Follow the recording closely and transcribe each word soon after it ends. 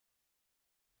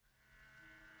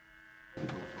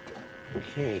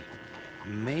Okay.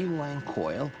 Main line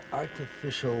coil,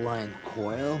 artificial line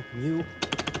coil, new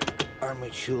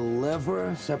armature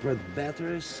lever, separate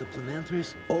batteries,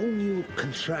 supplementaries, all new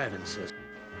contrivances.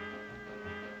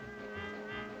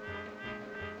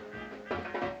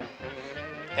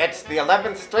 It's the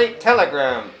 11th Street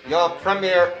Telegram, your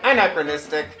premier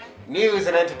anachronistic news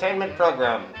and entertainment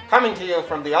program, coming to you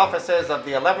from the offices of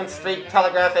the 11th Street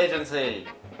Telegraph Agency.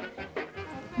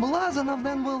 Blazanov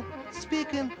then will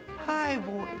speak in high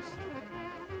voice.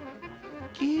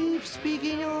 Keep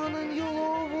speaking on in your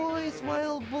low voice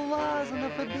while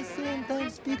Blazanov at the same time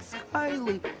speaks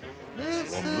highly.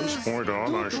 This From is this point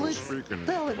on, I shall Dudley's speak in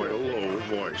Telegram. quite a low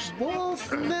voice.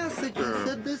 Both messages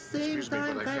at the same excuse me,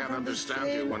 time but I come can't from the understand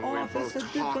you same when we office both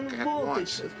at different talk at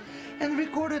once. voltages and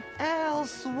recorded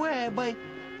elsewhere by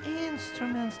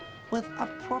instruments with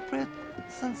appropriate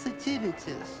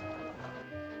sensitivities.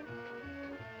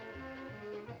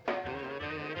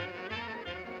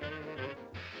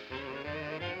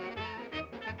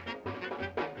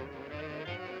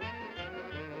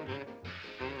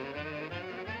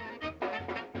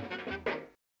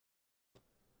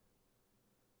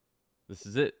 This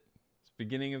is it. It's the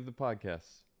beginning of the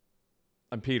podcast.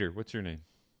 I'm Peter. What's your name?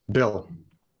 Bill.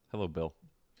 Hello, Bill.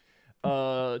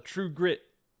 True Grit,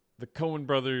 the Coen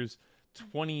Brothers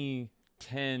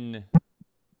 2010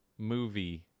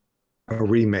 movie. A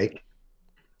remake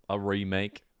A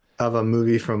remake. of a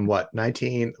movie from what?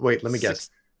 Wait, let me guess.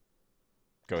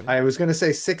 Go ahead. I was going to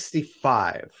say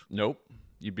 65. Nope.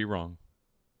 You'd be wrong.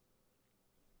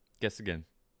 Guess again.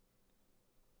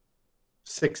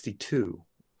 62.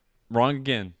 Wrong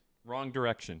again. Wrong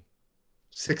direction.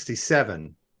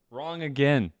 67. Wrong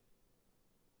again.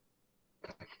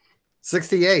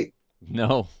 68.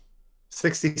 No.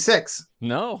 66.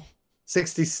 No.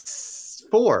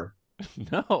 64.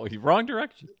 No. Wrong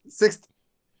direction.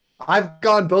 I've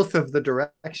gone both of the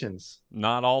directions.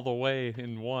 Not all the way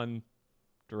in one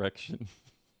direction.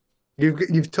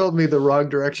 You've told me the wrong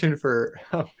direction for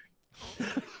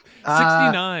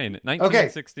 69.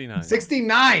 1969.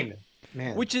 69.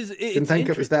 Man, Which is didn't think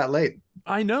it was that late.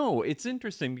 I know, it's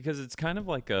interesting because it's kind of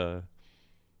like True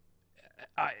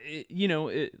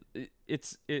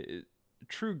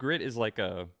Grit is like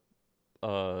it's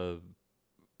a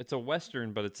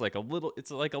Western, but it's like a little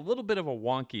bit of a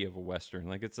wonky of a Western.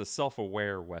 Like it's a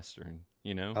self-aware Western,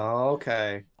 you know?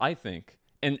 Okay. I think.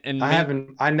 And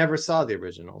I never saw the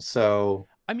original, so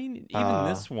I mean, even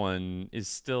this one is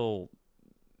still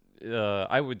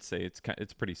I would say it's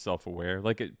pretty self-aware.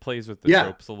 Like it plays with the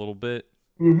tropes a little bit.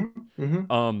 Mm-hmm.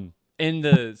 Mm-hmm. In the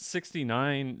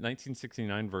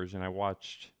 1969 version, I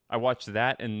watched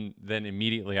that, and then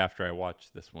immediately after I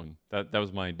watched this one, that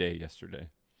was my day yesterday.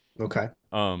 Okay.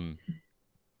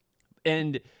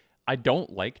 And I don't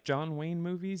like John Wayne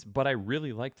movies, but I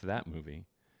really liked that movie.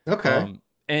 Okay.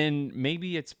 And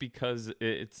maybe it's because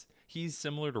he's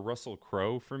similar to Russell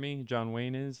Crowe for me. John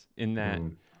Wayne is in that.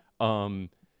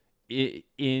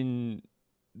 In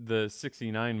the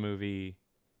 69 movie,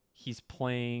 he's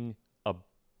playing a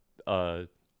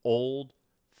old,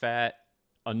 fat,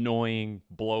 annoying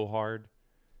blowhard,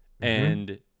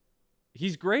 and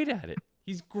he's great at it.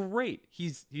 He's great.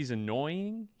 He's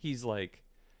annoying. He's like,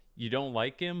 you don't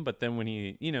like him, but then when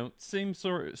he, same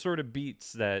sort of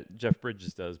beats that Jeff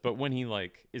Bridges does, but when he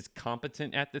like is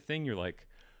competent at the thing, you're like,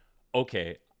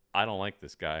 okay, I don't like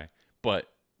this guy, but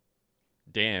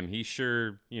damn, he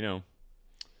sure,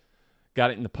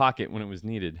 got it in the pocket when it was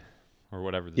needed, or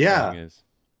whatever the saying is.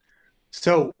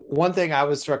 So one thing I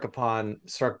was struck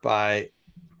by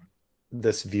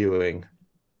this viewing,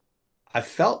 I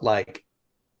felt like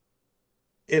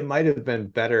it might have been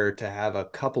better to have a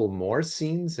couple more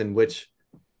scenes in which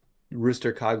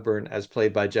Rooster Cogburn, as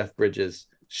played by Jeff Bridges,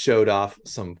 showed off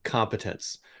some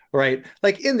competence, right?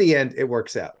 Like in the end, it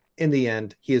works out. In the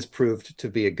end, he is proved to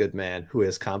be a good man who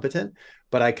is competent.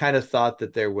 But I kind of thought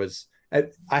that there was, I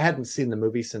hadn't seen the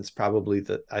movie since probably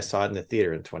I saw it in the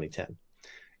theater in 2010.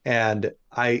 And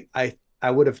I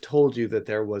would have told you that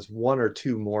there was one or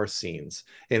two more scenes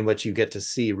in which you get to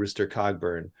see Rooster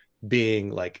Cogburn being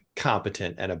like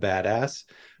competent and a badass,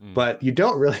 but you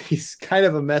don't really. He's kind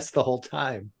of a mess the whole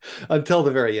time until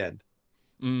the very end.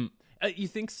 You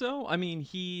think so? I mean,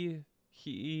 he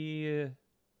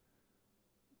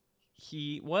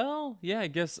well, yeah, I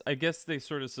guess they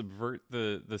sort of subvert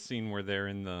the scene where they're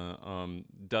in the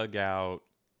dugout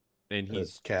and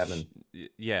he's cabin.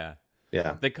 Yeah.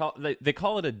 They call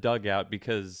it a dugout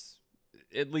because,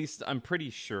 at least I'm pretty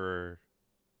sure,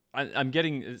 I'm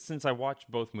getting, since I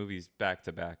watched both movies back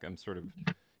to back, I'm sort of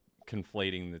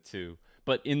conflating the two.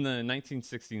 But in the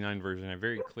 1969 version, I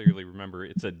very clearly remember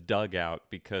it's a dugout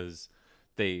because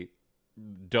they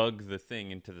dug the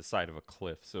thing into the side of a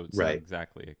cliff, so it's not Right.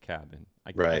 exactly a cabin.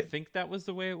 I Right. think that was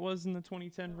the way it was in the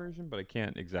 2010 version, but I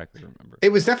can't exactly remember. It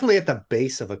was definitely at the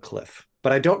base of a cliff,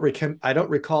 but I don't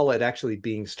recall it actually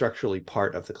being structurally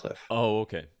part of the cliff. Oh,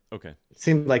 okay. Okay. It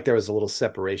seemed like there was a little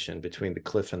separation between the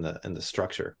cliff and the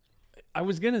structure. I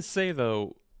was gonna say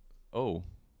though, oh,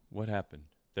 what happened?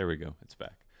 There we go. It's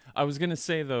back. I was gonna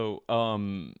say though,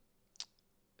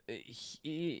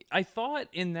 I thought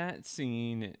in that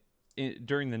scene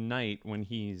during the night when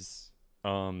he's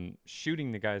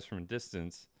shooting the guys from a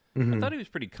distance, I thought he was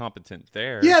pretty competent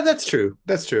there. Yeah, that's true.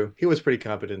 That's true. He was pretty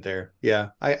competent there.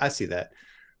 Yeah, I see that.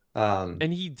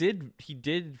 And he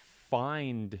did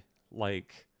find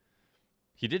like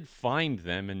he did find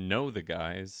them and know the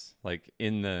guys like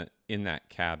in that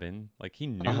cabin. Like he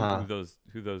knew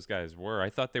who those guys were. I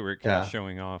thought they were kind of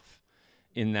showing off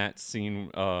in that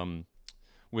scene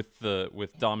with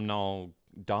Domhnall.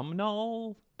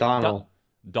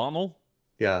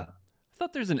 Yeah. I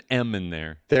thought there's an M in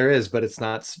there. There is, but it's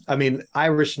not. I mean,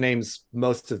 Irish names,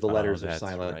 most of the letters are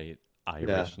silent. Right.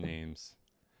 Irish names.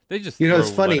 They just it's throw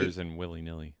funny. letters in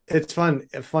willy-nilly. It's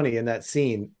funny in that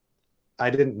scene. I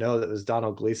didn't know that was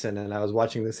Donald Gleason, and I was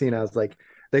watching the scene. I was like,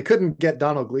 they couldn't get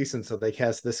Donald Gleason, so they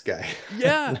cast this guy.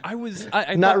 Yeah, I was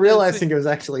not realizing it was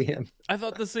actually him. I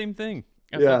thought the same thing.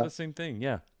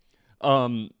 Yeah.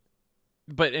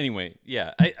 But anyway,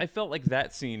 yeah, I felt like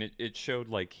that scene. It showed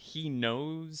like he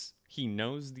knows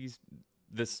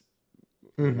this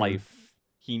life.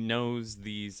 He knows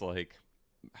these like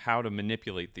how to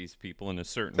manipulate these people in a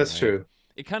certain way. That's true.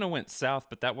 It kind of went south,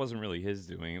 but that wasn't really his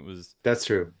doing. It was. That's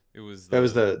true. It was. That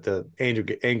was the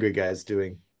angry guy's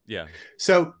doing. Yeah.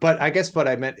 So, but I guess what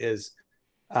I meant is,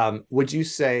 would you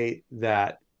say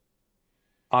that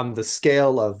on the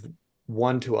scale of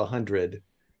 1 to 100,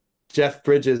 Jeff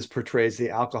Bridges portrays the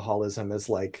alcoholism as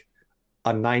like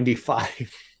a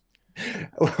 95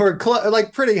 or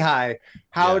like pretty high?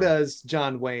 How does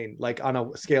John Wayne, like on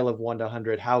a scale of 1 to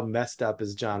 100, how messed up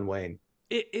is John Wayne?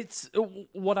 It's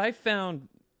what I found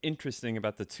interesting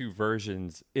about the two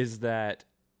versions is that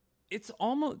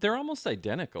they're almost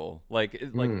identical, like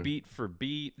beat for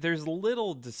beat. There's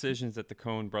little decisions that the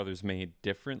Coen brothers made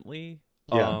differently,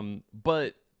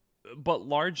 but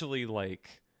largely like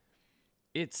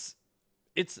it's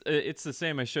the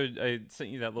same. I sent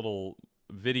you that little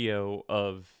video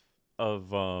of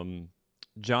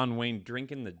John Wayne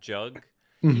drinking the jug.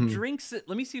 He drinks it.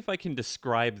 Let me see if I can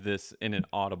describe this in an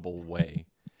audible way.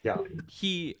 Yeah.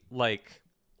 He like.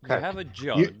 You have a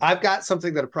jug. I've got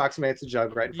something that approximates a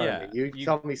jug right in front of me. You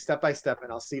tell me step by step,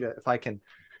 and I'll see if I can.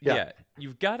 Yeah,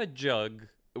 you've got a jug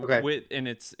with, and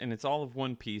it's all of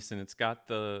one piece, and it's got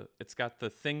the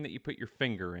thing that you put your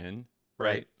finger in,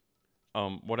 right?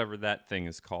 Whatever that thing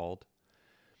is called.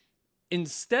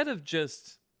 Instead of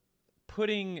just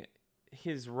putting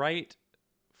his right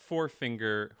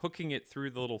forefinger, hooking it through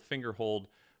the little finger hold,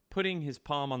 putting his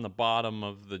palm on the bottom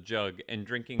of the jug, and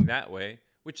drinking that way.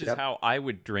 Which is how I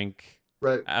would drink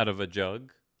out of a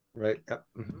jug. Right. Yep.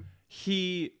 Mm-hmm.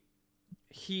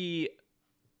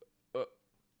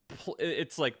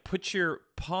 It's like put your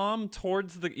palm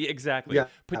towards the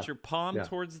put your palm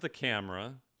towards the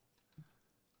camera.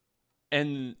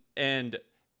 And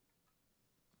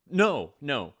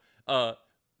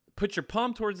put your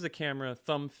palm towards the camera,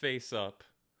 thumb face up.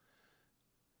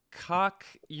 Put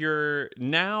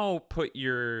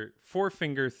your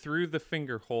forefinger through the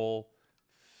finger hole.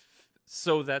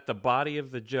 So that the body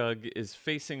of the jug is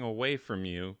facing away from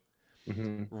you.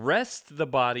 Mm-hmm. Rest the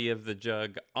body of the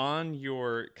jug on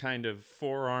your kind of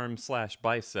forearm /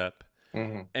 bicep.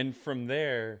 Mm-hmm. And from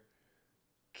there,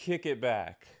 kick it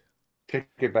back.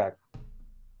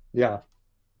 Yeah.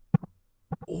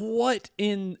 Why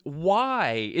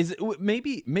is it?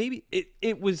 Maybe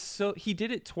it was so. He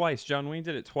did it twice. John Wayne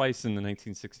did it twice in the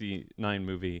 1969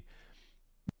 movie.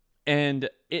 And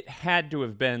it had to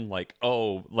have been like,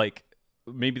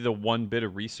 maybe the one bit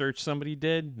of research somebody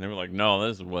did. And they were like, no,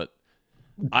 this is what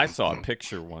I saw a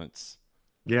picture once.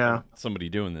 Yeah. Somebody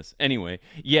doing this. Anyway,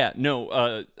 yeah,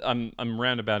 no, I'm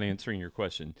roundabout answering your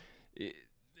question.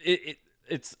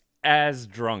 It's as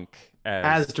drunk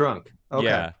as drunk. Okay.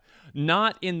 Yeah.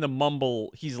 Not in the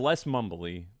mumble. He's less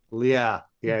mumbly. Yeah.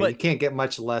 Yeah. But, you can't get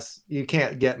much less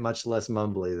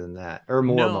mumbly than that. Or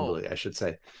more mumbly, I should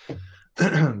say.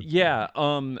 Yeah.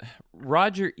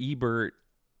 Roger Ebert,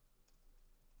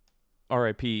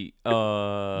 R.I.P.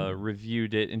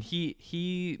 Reviewed it, and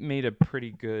he made a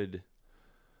pretty good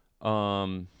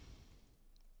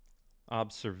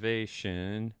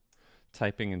observation.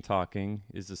 Typing and talking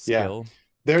is a skill.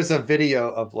 There's a video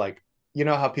of like, you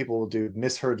know how people will do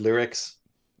misheard lyrics?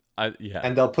 Yeah.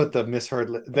 And they'll put the misheard.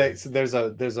 So there's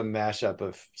a mashup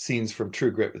of scenes from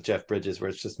True Grit with Jeff Bridges where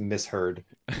it's just misheard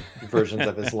versions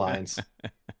of his lines.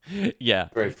 Yeah.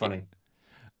 Very funny.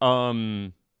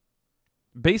 Um,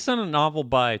 based on a novel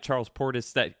by Charles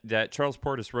Portis that Charles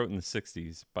Portis wrote in the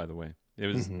 60s, by the way. It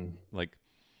was like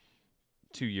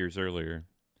 2 years earlier.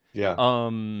 Yeah.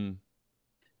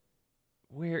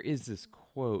 Where is this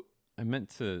quote? I meant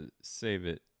to save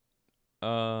it.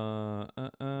 Where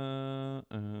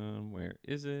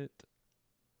is it?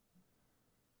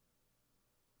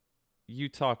 You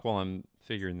talk while I'm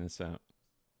figuring this out.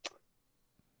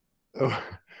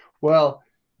 Well,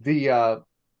 so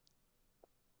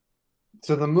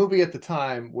the movie at the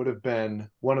time would have been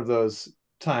one of those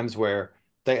times where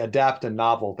they adapt a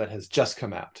novel that has just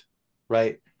come out,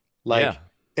 right? Like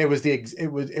it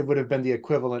would have been the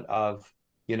equivalent of,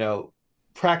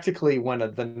 practically when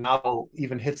the novel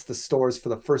even hits the stores for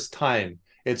the first time,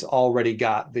 it's already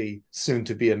got the soon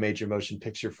to be a major motion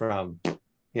picture from,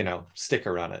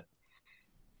 sticker on it.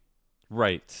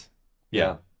 Right.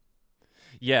 Yeah.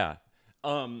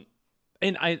 And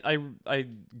I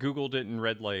Googled it and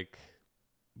read like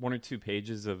 1 or 2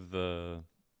 pages of the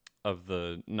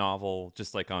novel,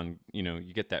 just like on,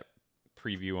 you get that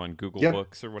preview on Google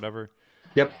Books or whatever.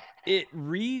 Yep. It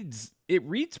reads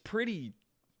pretty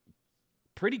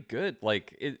good.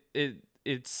 Like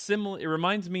it's similar. It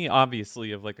reminds me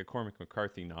obviously of like a Cormac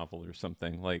McCarthy novel or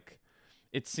something. Like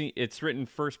it's written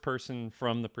first person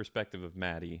from the perspective of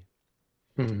Maddie.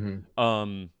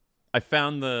 Mm-hmm. I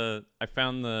found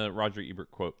the Roger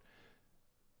Ebert quote.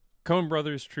 Coen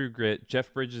Brothers True Grit.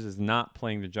 Jeff Bridges is not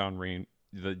playing the John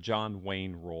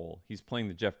Wayne role. He's playing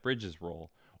the Jeff Bridges role,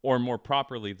 or more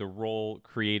properly, the role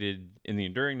created in the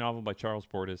enduring novel by Charles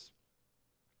Portis.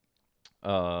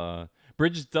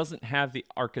 Bridges doesn't have the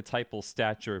archetypal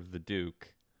stature of the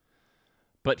Duke,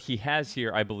 but he has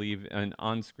here, I believe, an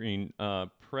on-screen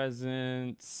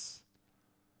presence.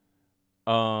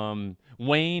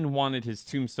 Wayne wanted his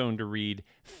tombstone to read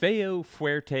 "Feo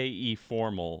fuerte y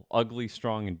formal, ugly,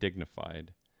 strong, and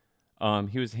dignified."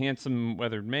 He was a handsome,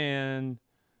 weathered man.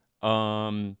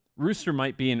 Rooster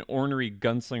might be an ornery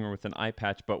gunslinger with an eye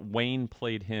patch, but Wayne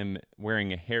played him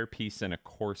wearing a hairpiece and a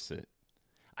corset.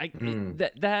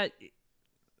 That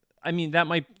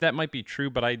might be true,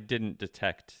 but I didn't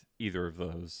detect either of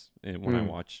those when I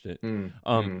watched it.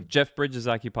 Jeff Bridges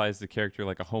occupies the character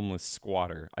like a homeless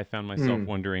squatter. I found myself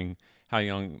wondering how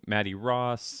young Maddie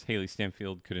Ross, Haley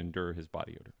Stanfield could endure his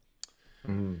body odor.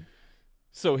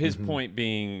 So his point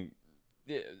being,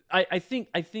 I think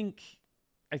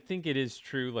it is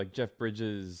true. Like Jeff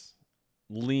Bridges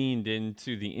leaned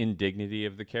into the indignity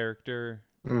of the character,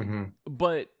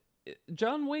 but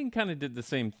John Wayne kind of did the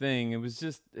same thing. It was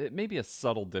just maybe a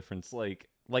subtle difference, like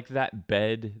that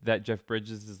bed that Jeff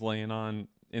Bridges is laying on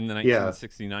in the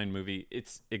 1969 movie.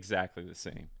 It's exactly the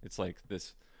same. It's like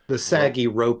the saggy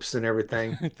ropes and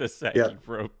everything. The saggy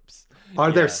ropes.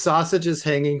 Are there sausages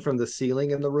hanging from the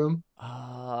ceiling in the room?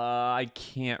 I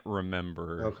can't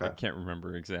remember. Okay. I can't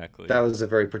remember exactly. That was a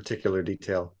very particular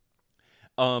detail.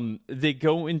 They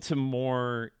go into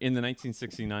more in the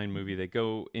 1969 movie. They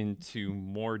go into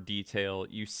more detail.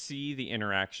 You see the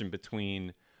interaction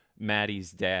between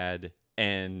Maddie's dad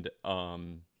and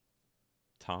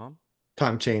Tom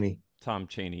Chaney.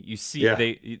 You see,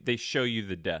 they show you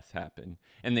the death happen,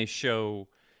 and they show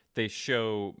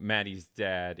Maddie's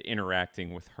dad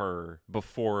interacting with her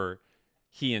before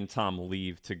he and Tom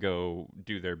leave to go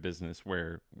do their business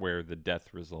where the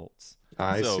death results.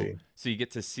 I see. So you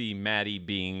get to see Maddie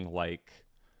being like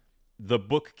the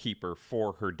bookkeeper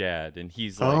for her dad, and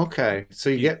he's like, okay. So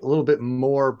you get a little bit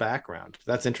more background.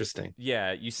 That's interesting.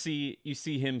 Yeah, you see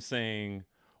him saying,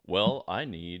 "Well, I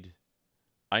need,"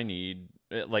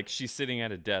 like she's sitting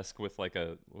at a desk with like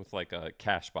a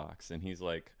cash box, and he's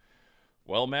like,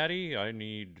 "Well, Maddie, I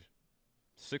need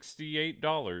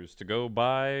 $68 to go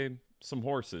buy some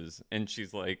horses," and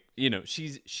she's like,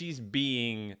 she's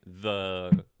being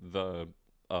the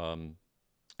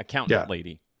accountant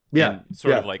lady, and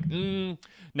sort of like,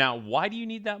 now why do you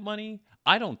need that money?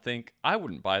 I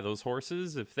wouldn't buy those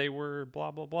horses if they were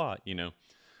blah blah blah,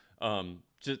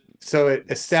 just so it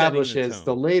establishes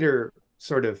the later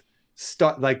sort of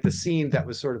like the scene that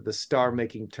was sort of the star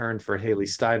making turn for Haley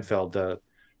Steinfeld, the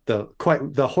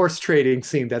horse trading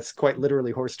scene that's quite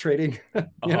literally horse trading.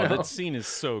 That scene is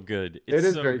so good. It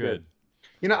is so very good.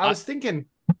 I was thinking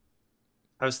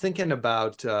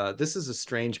about this is a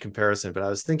strange comparison, but I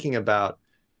was thinking about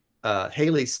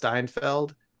Haley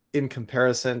Steinfeld in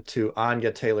comparison to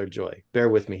Anya Taylor-Joy. Bear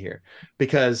with me here,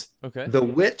 because The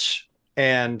Witch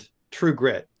and True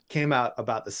Grit came out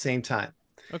about the same time.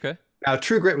 Okay. Now,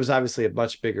 True Grit was obviously a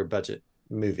much bigger budget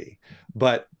movie,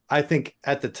 but I think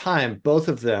at the time both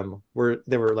of them were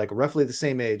like roughly the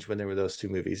same age when there were those two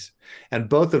movies, and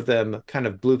both of them kind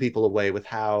of blew people away with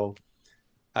how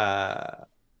uh,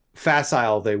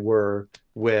 facile they were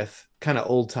with kind of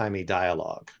old timey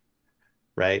dialogue,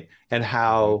 right? And Hmm.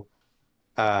 how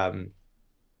um,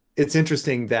 it's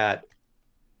interesting that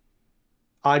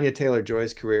Anya Taylor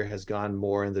Joy's career has gone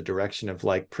more in the direction of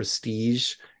like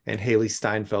prestige, and Haley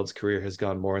Steinfeld's career has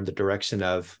gone more in the direction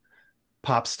of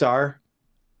pop star.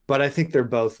 But I think they're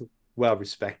both well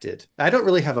respected. I don't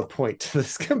really have a point to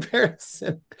this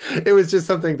comparison. It was just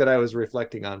something that I was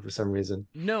reflecting on for some reason.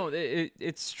 No,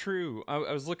 it's true. I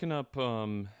was looking up.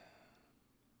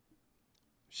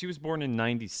 She was born in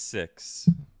 '96.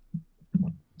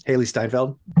 Haley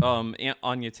Steinfeld.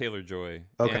 Anya Taylor Joy,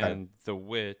 Okay. and The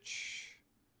Witch.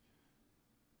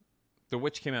 The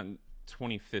Witch came out in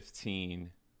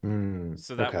 2015.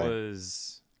 So that Okay.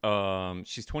 was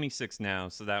she's 26 now,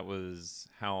 so that was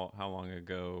how long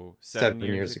ago? 7 7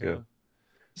 years years ago. ago.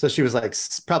 So she was like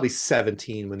probably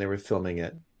 17 when they were filming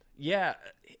it. Yeah,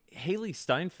 Haley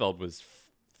Steinfeld was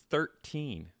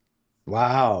 13.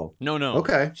 Wow. No, no.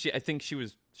 Okay. I think she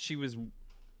was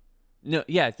no,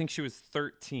 yeah, I think she was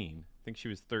 13. I think she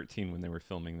was 13 when they were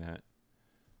filming that.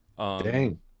 Um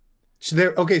Dang. So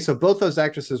they're okay. So both those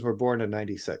actresses were born in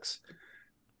 96,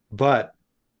 but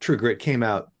True Grit came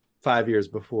out 5 years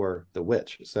before The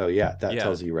Witch. So yeah, that yeah.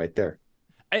 tells you right there.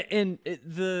 And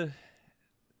the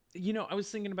I was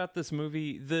thinking about this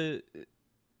movie. The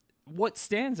What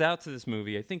stands out to this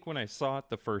movie, I think when I saw it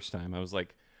the first time, I was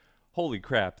like, "Holy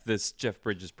crap, this Jeff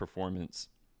Bridges performance.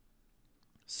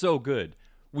 So good.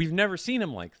 We've never seen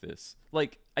him like this."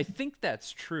 Like, I think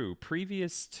that's true.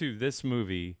 Previous to this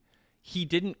movie, he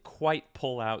didn't quite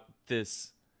pull out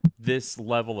this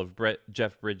level of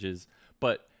Jeff Bridges,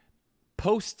 but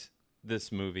post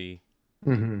this movie,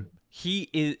 Mhm. he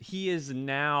is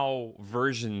now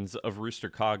versions of Rooster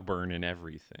Cogburn and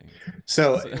everything.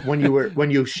 So So,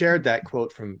 when you shared that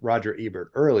quote from Roger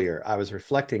Ebert earlier, I was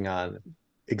reflecting on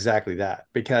exactly that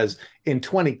because in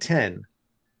 2010,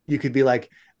 you could be like,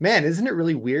 man, isn't it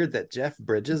really weird that Jeff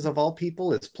Bridges of all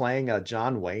people is playing a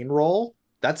John Wayne role?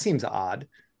 That seems odd.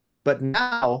 But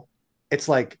now it's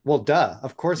like, well, duh,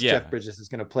 of course Jeff yeah, Bridges is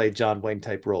going to play John Wayne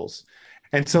type roles.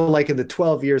 And so like in the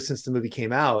 12 years since the movie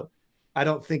came out, I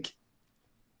don't think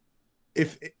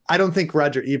if I don't think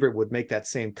Roger Ebert would make that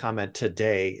same comment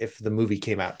today if the movie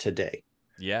came out today.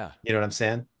 yeah, You know what I'm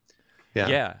saying? Yeah.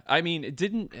 yeah. I mean, it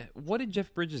didn't. What did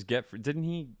Jeff Bridges get for? Didn't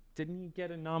he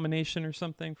get a nomination or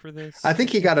something for I this? think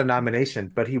he got a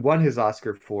nomination, but he won his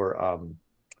Oscar for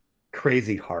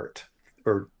Crazy Heart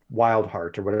or Wild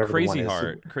Heart or whatever the one Crazy is.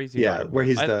 Heart, Crazy Yeah, Heart. where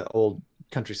he's I the old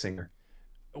country singer.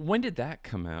 When did that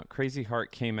come out? Crazy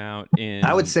Heart came out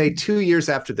I would in say 2 years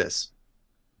after this.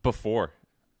 before.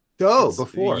 Oh, It's a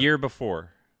before. year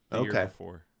before. The year Okay.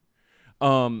 before.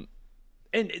 Um,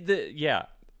 and yeah,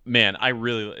 man, I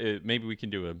really maybe we can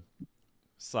do a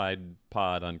side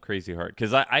pod on Crazy Heart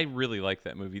because I really like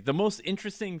that movie. The most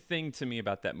interesting thing to me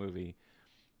about that movie,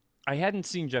 I hadn't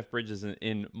seen Jeff Bridges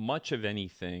in much of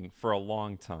anything for a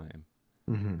long time.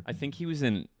 Mm-hmm. I think he was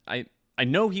in I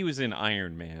know he was in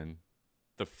Iron Man,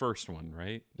 the first one,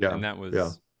 right? Yeah. And that Yeah.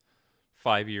 was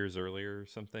 5 years earlier or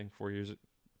something, 4 years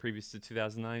previous to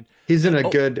 2009. He's in The a oh,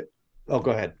 good. Oh,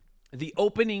 go ahead. the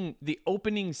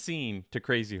opening scene to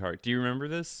Crazy Heart. Do you remember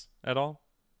this at all?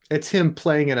 It's him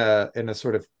playing in a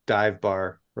sort of dive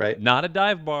bar, right? Not a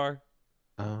dive bar.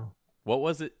 Oh, What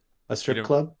was it? a You strip don't.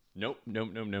 club, Nope. Nope.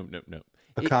 Nope. Nope. Nope. Nope.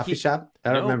 a It, coffee he. shop. I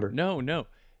don't No. remember. No. No.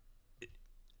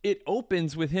 It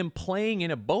opens with him playing in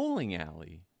a bowling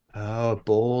alley, Oh,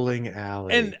 bowling and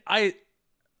alley. I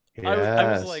was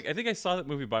Yes. like, I think I saw that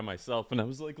movie by myself, and I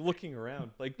was like looking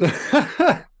around, like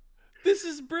Yep. this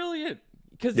is brilliant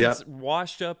because it's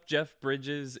washed up Jeff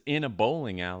Bridges in a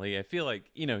bowling alley. I feel like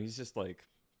he's just like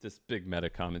this big meta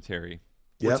commentary.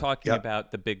 We're Yep. talking Yep.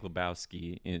 about the Big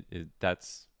Lebowski.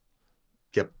 That's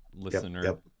Yep. Yep. listener,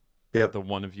 Yep. Yep. the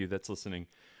one of you that's listening.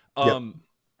 Yep.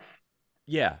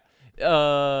 Yeah.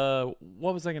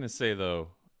 What was I gonna say though?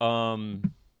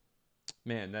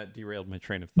 Man, that derailed my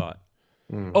train of thought.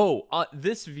 Mm. Oh,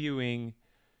 this viewing,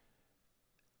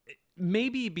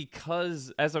 maybe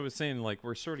because, as I was saying, like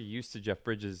we're sort of used to Jeff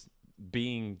Bridges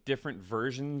being different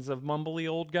versions of mumbly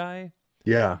old guy.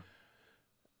 Yeah.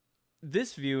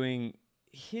 This viewing,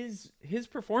 his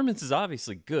performance is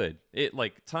obviously good. It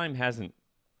like time hasn't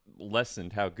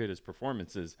lessened how good his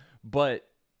performance is, but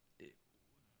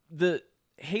the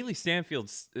Haley Steinfeld,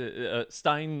 is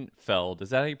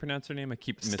that how you pronounce her name? I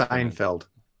keep mispronouncing. Steinfeld.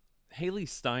 Haley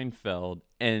Steinfeld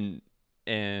and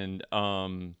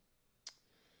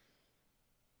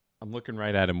I'm looking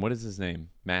right at him. What is his name?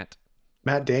 Matt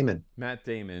Damon. Matt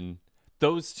Damon.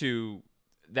 Those two.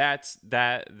 That's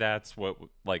what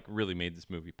like really made this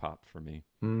movie pop for me.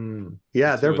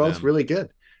 Yeah, The they're two of both them. really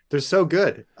good. They're so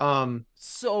good.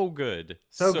 So good.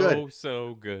 So good.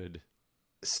 So good.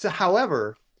 So,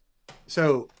 however,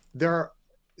 so there are,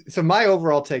 so my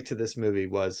overall take to this movie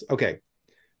was, okay,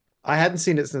 I hadn't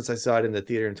seen it since I saw it in the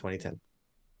theater in 2010.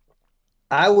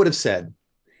 I would have said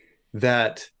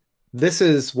that this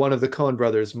is one of the Coen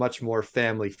brothers' much more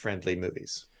family-friendly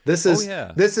movies. This Oh is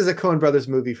yeah. this is a Coen brothers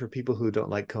movie for people who don't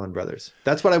like Coen brothers.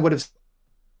 That's what I would have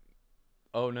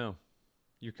Oh no.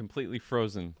 You're completely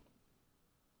frozen.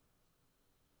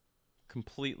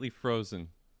 Completely frozen.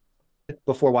 said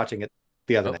before watching it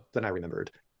the other Oh. night than I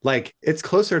remembered. Like it's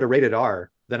closer to rated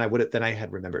R than I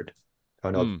had remembered.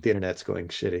 Oh no, Hmm. the internet's going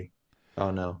shitty.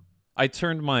 Oh no. I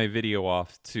turned my video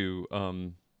off to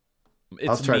I'll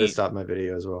it's try me. to stop my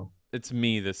video as well. It's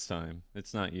me this time.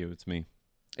 It's not you, it's me.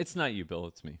 It's not you, Bill,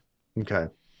 it's me. Okay.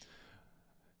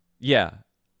 Yeah.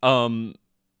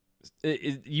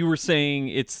 You were saying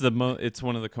it's it's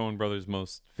one of the Coen brothers'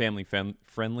 most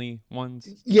friendly ones.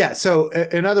 Yeah, so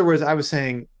in other words, I was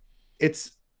saying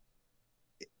it's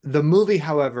the movie,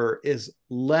 however, is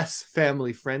less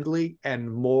family friendly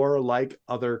and more like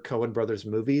other Coen brothers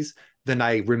movies than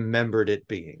I remembered it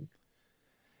being.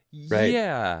 Right.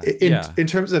 Yeah. In Yeah. in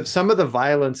terms of some of the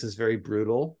violence is very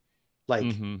brutal. Like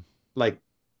Mm-hmm. like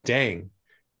dang.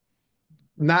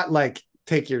 Not like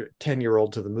take your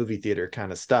 10-year-old to the movie theater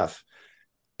kind of stuff.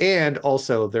 And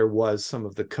also there was some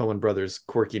of the Coen brothers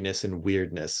quirkiness and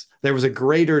weirdness. There was a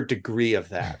greater degree of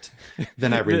that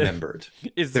than I remembered.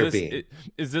 Is there this being.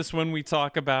 is this when we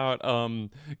talk about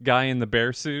guy in the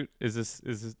bear suit? Is this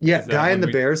Yeah, is that guy in when the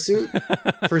we- bear suit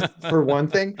for one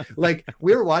thing. Like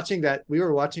we were watching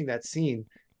that scene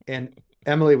and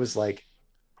Emily was like,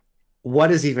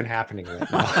 what is even happening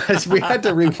right now? We had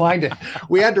to rewind it.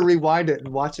 We had to rewind it and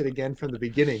watch it again from the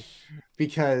beginning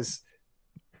because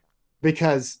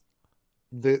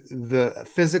the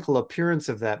physical appearance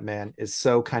of that man is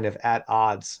so kind of at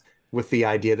odds with the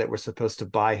idea that we're supposed to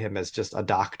buy him as just a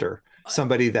doctor,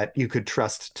 somebody that you could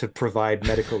trust to provide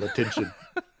medical attention.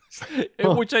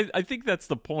 Which I think that's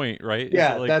the point, right? Is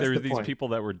Yeah, that, like that's there were the these point. people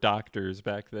that were doctors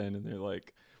back then, and they're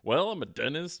like, "Well, I'm a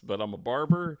dentist, but I'm a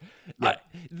barber." Yeah.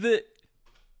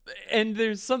 And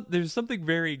there's something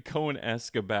very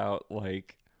Coen-esque about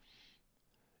like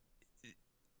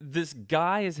this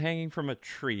guy is hanging from a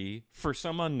tree for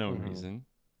some unknown Mhm. reason.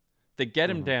 They get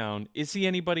him Mhm. down. Is he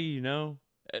anybody you know?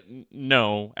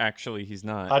 No, actually, he's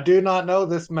not. I do not know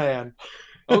this man.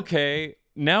 Okay,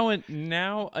 now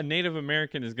a Native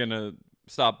American is gonna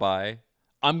stop by.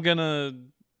 I'm gonna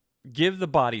give the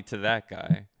body to that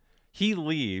guy. He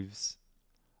leaves.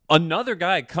 Another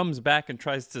guy comes back and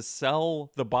tries to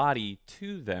sell the body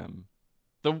to them.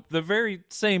 The very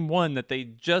same one that they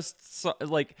just saw,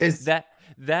 like Is- that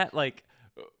like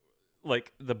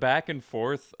the back and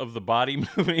forth of the body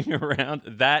moving around.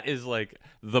 That is like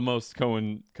the most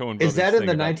Coen brothers Is that in thing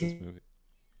the about this 19 movie.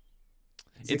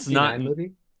 It's not 69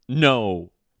 movie?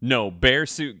 No, Bear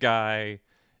Suit Guy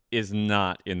is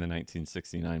not in the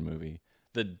 1969 movie.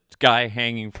 The guy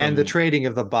hanging from And the trading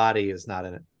of the body is not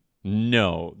in it.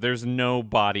 No, there's no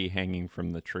body hanging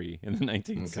from the tree in the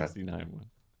 1969 one.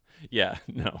 Yeah,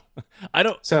 no.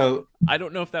 So I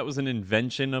don't know if that was an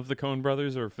invention of the Coen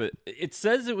brothers or if it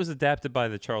says it was adapted by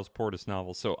the Charles Portis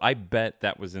novel, so I bet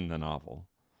that was in the novel.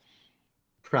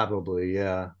 probably,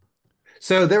 yeah.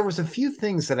 So there was a few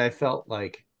things that I felt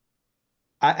like,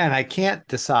 and I can't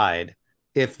decide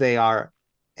if they are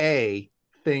A,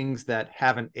 things that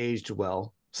haven't aged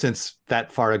well since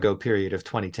that far ago period of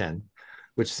 2010,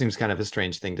 which seems kind of a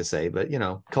strange thing to say, but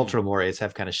cultural mores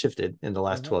have kind of shifted in the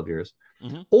last 12 years,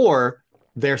 or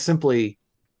they're simply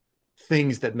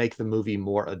things that make the movie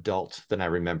more adult than I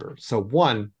remember. So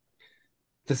one,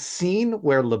 the scene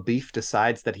where LaBeef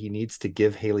decides that he needs to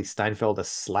give Haley Steinfeld a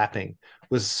slapping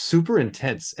was super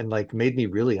intense and like made me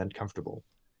really uncomfortable.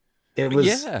 It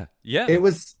was Yeah. it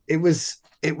was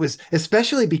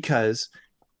especially because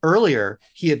earlier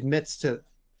he admits to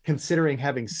considering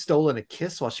having stolen a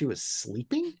kiss while she was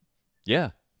sleeping. Yeah.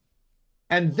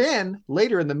 And then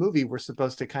later in the movie, we're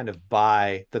supposed to kind of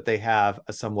buy that they have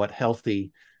a somewhat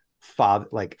healthy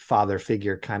father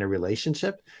figure kind of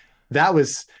relationship. That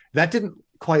didn't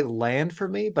quite land for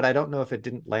me, but I don't know if it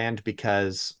didn't land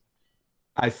because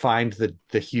I find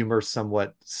the humor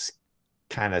somewhat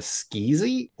kind of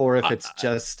skeezy, or if it's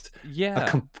just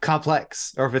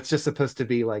complex, or if it's just supposed to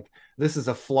be like, this is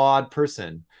a flawed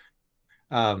person.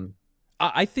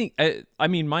 I think I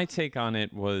mean my take on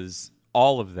it was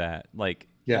all of that, like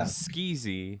Yeah.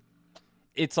 skeezy,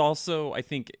 it's also, I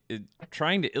think,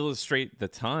 trying to illustrate the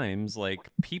times. Like,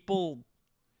 people,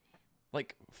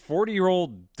 like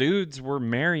 40-year-old dudes were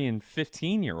marrying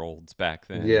 15-year-olds back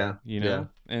then. Yeah, you know,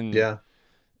 and yeah,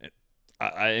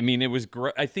 I mean, it was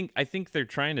I think they're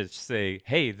trying to say,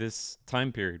 hey, this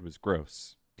time period was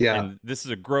gross. yeah, And this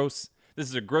is a gross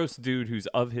dude who's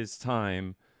of his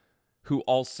time, who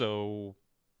also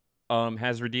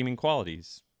has redeeming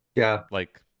qualities. yeah,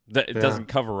 Like, that it yeah. doesn't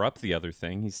cover up the other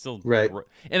thing. He's still Right.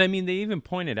 And I mean, they even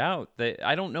pointed out that,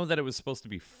 I don't know that it was supposed to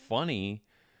be funny,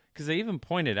 because they even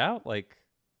pointed out, like,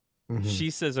 Mhm. she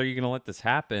says, "Are you going to let this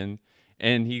happen?"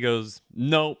 And he goes,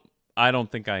 "Nope, I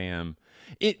don't think I am."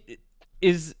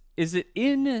 Is it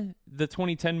in the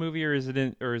 2010 movie, or is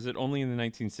it only in the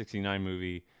 1969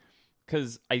 movie?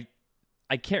 Because I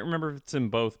can't remember if it's in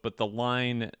both, but the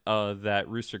line that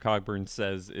Rooster Cogburn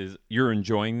says is, "You're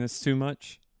enjoying this too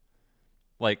much,"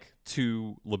 like,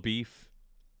 to LaBeef.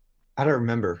 I don't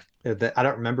remember. I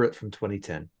don't remember it from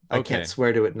 2010. I Okay. can't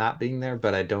swear to it not being there,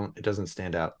 but I don't. It doesn't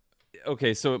stand out.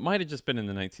 Okay, so it might have just been in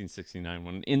the 1969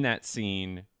 one. In that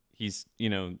scene, he's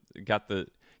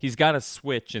he's got a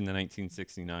switch in the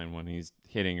 1969 one. He's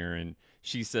hitting her, and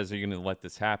she says, "Are you going to let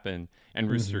this happen?" And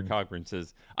Rooster Cogburn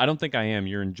says, "I don't think I am.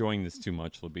 You're enjoying this too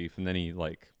much, LaBeef." And then he,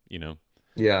 like,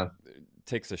 Yeah,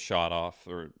 takes a shot off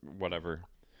or whatever.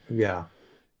 yeah.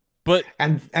 But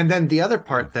And then the other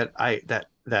part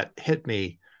that hit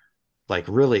me like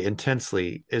really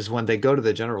intensely is when they go to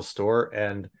the general store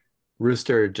and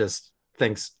Rooster just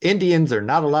thinks Indians are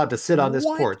not allowed to sit on this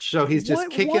What? porch. So he's just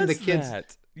What kicking the was kids.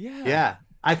 that? Yeah. Yeah.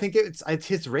 I think it's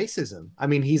his racism. I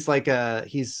mean,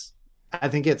 I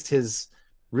think it's his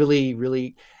really,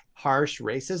 really harsh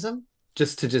racism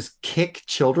just to kick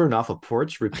children off a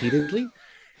porch repeatedly.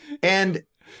 And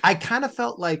I kind of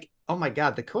felt like, oh my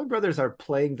God, the Coen brothers are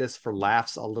playing this for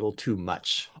laughs a little too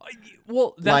much.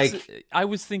 Well, Like, I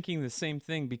was thinking the same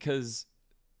thing, because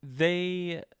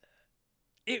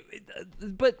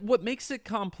but what makes it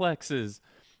complex is,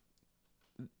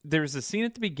 there's a scene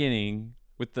at the beginning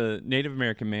with the Native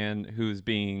American man who's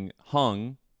being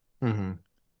hung, mhm,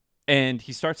 and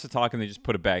he starts to talk, and they just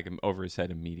put a bag over his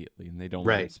head immediately, and they don't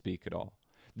let him Right. speak at all.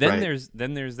 Then Right.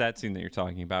 there's that scene that you're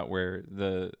talking about, where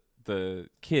the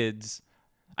kids,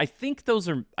 I think those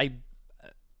are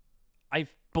I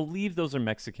believe those are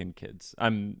Mexican kids.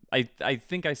 I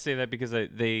think I say that because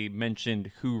they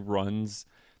mentioned who runs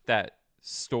that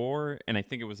store, and I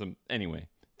think it was anyway.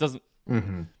 Doesn't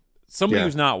mhm. Somebody Yeah.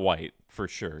 who's not white, for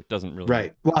sure. Doesn't really.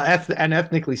 Right. Well, and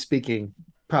ethnically speaking,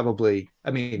 probably.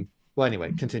 I mean, well,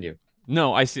 anyway, continue.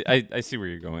 No, I see. I see where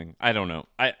you're going. I don't know.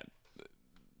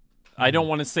 I don't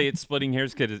want to say it's splitting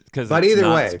hairs, because But it's either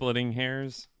not way. splitting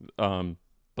hairs.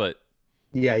 But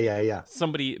Yeah.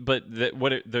 somebody, but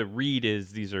the read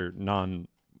is, these are non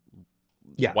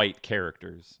Yeah. white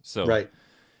characters. So Right.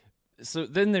 so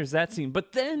then there's that scene.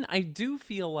 But then I do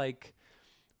feel like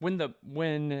when the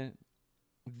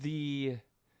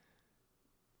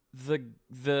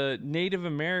Native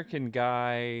American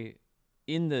guy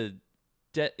in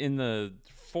the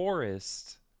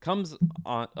forest comes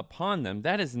upon them,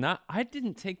 that is not, I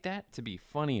didn't take that to be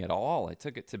funny at all. I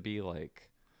took it to be like,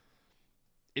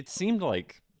 it seemed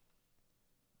like,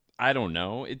 I don't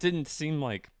know, it didn't seem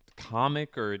like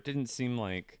comic, or it didn't seem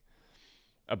like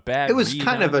a bad It was read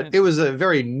kind of on it was a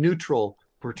very neutral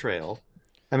portrayal.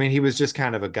 I mean, he was just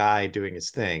kind of a guy doing his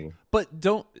thing. But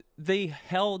the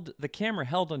camera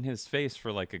held on his face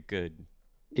for like a good,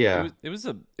 Yeah. it was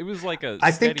like a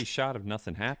I steady think shot of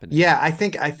nothing happening. Yeah, I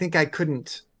think I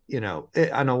couldn't,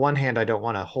 on the one hand, I don't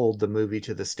want to hold the movie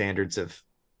to the standards of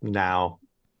now,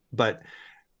 but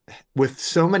with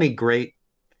so many great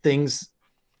things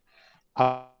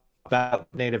about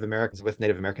Native Americans, with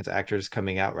Native Americans actors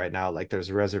coming out right now, like there's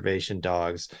Reservation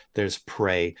Dogs, there's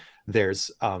Prey,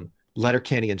 there's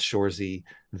Letterkenny and Shoresy,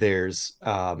 there's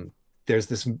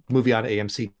this movie on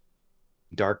AMC,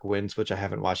 Dark Winds, which I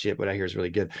haven't watched yet, but I hear is really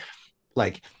good.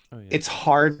 Like, Oh, yeah. it's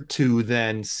hard to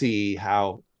then see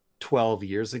how 12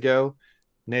 years ago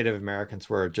Native Americans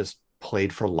were just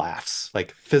played for laughs.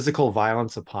 Like, physical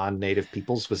violence upon Native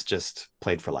peoples was just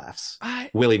played for laughs,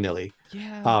 willy-nilly.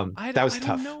 Yeah, That was I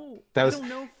tough. don't know. That was I don't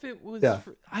know if it was. Yeah.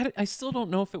 I still don't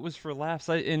know if it was for laughs.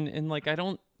 And like, I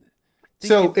don't. think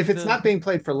So if it's not being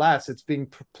played for laughs, it's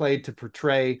being played to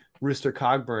portray Rooster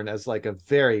Cogburn as like a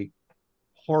very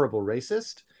horrible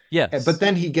racist. Yes, But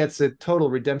then he gets a total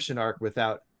redemption arc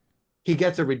without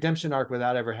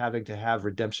ever having to have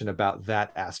redemption about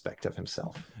that aspect of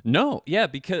himself. no, yeah,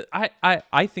 because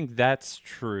I think that's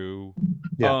true.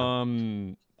 Yeah.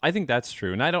 I think that's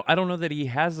true, and I don't know that he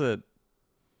has a.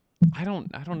 I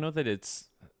don't know that it's.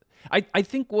 I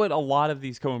think what a lot of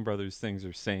these Coen Brothers things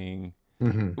are saying,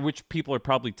 Mm-hmm. which people are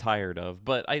probably tired of,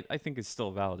 but I think it's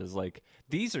still valid, is like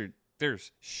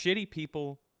there's shitty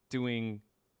people doing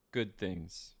good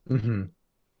things. Mm-hmm.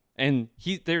 And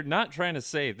they're not trying to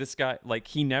say this guy, like,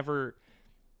 Rooster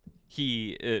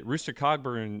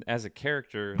Cogburn as a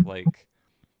character, like,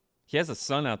 he has a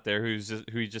son out there who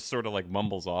he just sort of like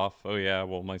mumbles off, oh yeah,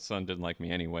 well, my son didn't like me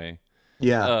anyway.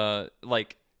 Yeah.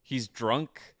 Like, he's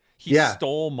drunk, he Yeah.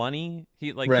 stole money,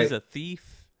 he's Right. a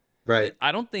thief. Right.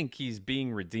 I don't think he's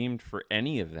being redeemed for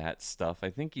any of that stuff.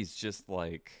 I think he's just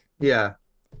like, Yeah.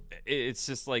 it's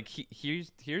just like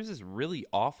here's this really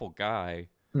awful guy,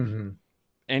 Mm-hmm.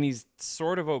 and he's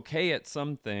sort of okay at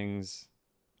some things,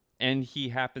 and he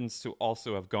happens to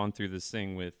also have gone through this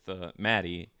thing with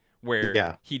Maddie, where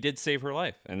Yeah. he did save her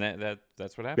life, and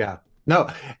that's what happened. Yeah. No.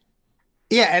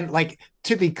 Yeah, and like,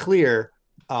 to be clear,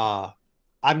 I'm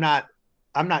not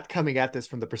coming at this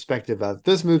from the perspective of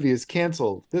this movie is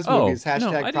canceled. This movie is no, I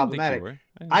hashtag didn't problematic. think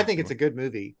you were. I think it's a good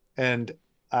movie, and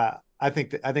I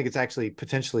think it's actually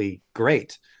potentially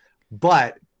great,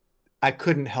 but I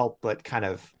couldn't help but kind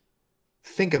of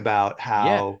think about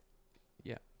how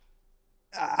Yeah.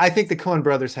 I think the Coen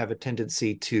brothers have a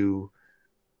tendency to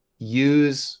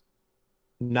use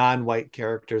non-white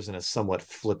characters in a somewhat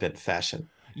flippant fashion.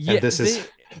 Yeah, And this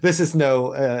is no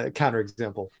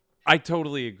counterexample. I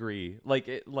totally agree.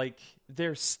 Like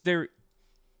they're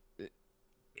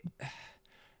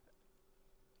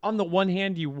on the one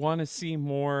hand, you want to see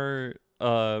more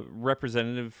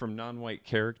representation from non-white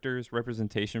characters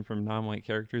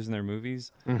in their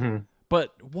movies. Mm-hmm.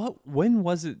 But when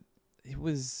was it? It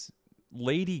was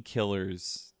Lady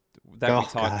Killers that we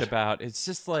talked God. about. It's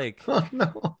just like Oh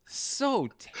no!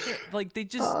 like they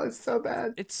just. Oh, it's so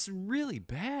bad. It's really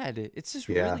bad. It's just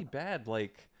Yeah. really bad.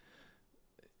 Like,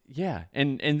 yeah,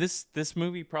 and this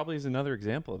movie probably is another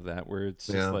example of that, where it's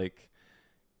just Yeah. like,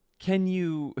 can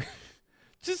you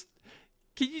just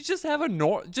have a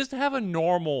normal, just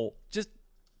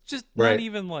not Right.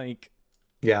 even like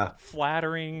Yeah.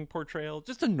 flattering portrayal,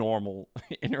 just a normal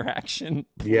interaction,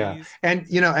 please. Yeah. And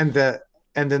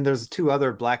and then there's two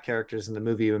other black characters in the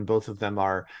movie, and both of them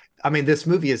are, I mean, this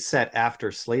movie is set after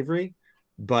slavery,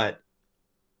 but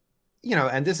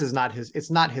and this is it's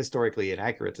not historically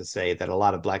inaccurate to say that a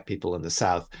lot of black people in the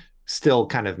South still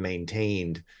kind of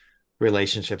maintained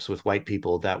relationships with white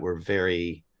people that were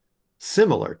very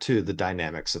similar to the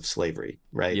dynamics of slavery,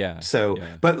 right? Yeah, So,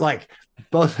 yeah. but like,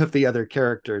 both of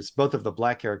the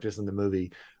black characters in the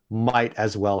movie might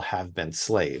as well have been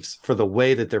slaves, for the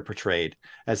way that they're portrayed,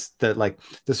 as the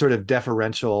sort of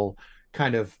deferential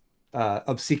kind of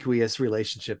obsequious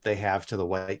relationship they have to the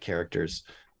white characters.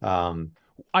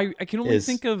 I can only Is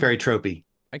think of very tropey.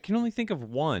 I can only think of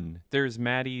one. There's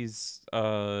Maddie's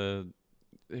her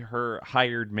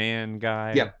hired man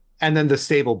guy. Yep. And then the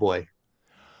stable boy.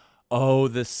 Oh,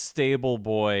 the stable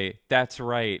boy. That's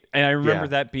right. And I remember Yeah.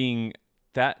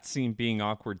 that scene being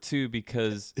awkward too,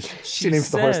 because She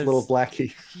names the horse Little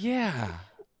Blackie. Yeah.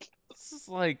 This is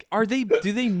like,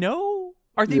 do they know?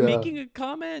 Are they Yeah. making a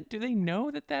comment? Do they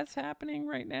know that that's happening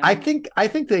right now? I think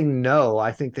they know.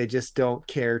 I think they just don't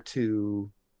care to.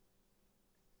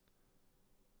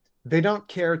 They don't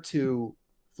care to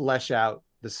flesh out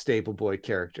the stable boy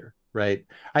character, right?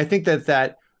 I think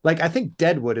I think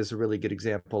Deadwood is a really good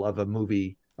example of a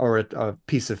movie or a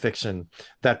piece of fiction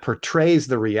that portrays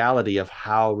the reality of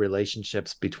how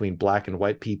relationships between black and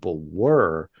white people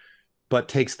were, but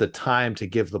takes the time to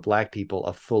give the black people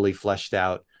a fully fleshed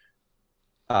out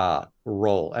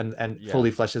role and fully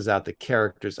fleshes out the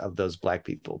characters of those black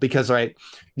people. Because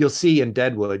you'll see in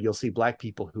Deadwood, you'll see black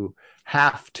people who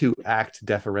have to act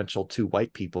deferential to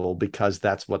white people because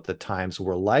that's what the times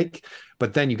were like,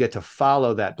 but then you get to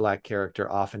follow that black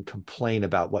character off and complain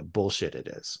about what bullshit it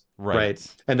is, right?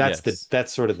 And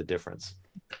that's sort of the difference.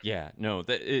 Yeah, no,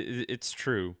 it's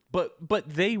true. But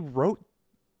they wrote,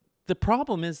 the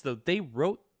problem is though, they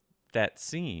wrote that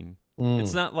scene.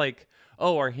 It's not like,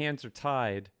 oh, our hands are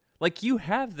tied. Like, you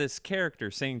have this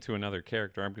character saying to another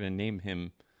character, I'm going to name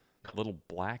him Little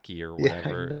Blackie or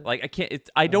whatever. Yeah, like, I can't.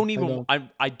 I don't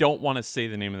want to say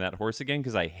the name of that horse again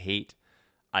because I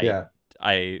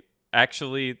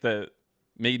actually, that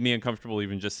made me uncomfortable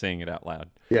even just saying it out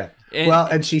loud. Yeah.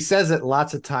 And she says it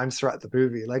lots of times throughout the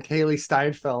movie. Like, Haley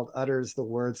Steinfeld utters the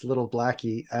words Little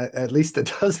Blackie at least a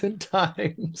dozen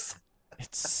times.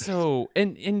 It's so,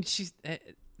 and she's,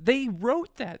 they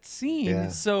wrote that scene,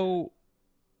 so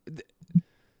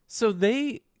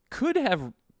they could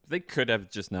have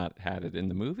just not had it in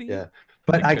the movie. Yeah.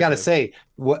 But I gotta say,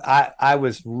 what I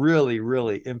was really,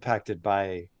 really impacted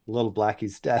by little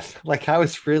Blackie's death. Like I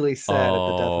was really sad at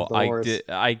the death Oh, of the horse.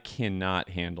 I cannot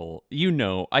handle. You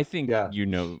know, I think Yeah, you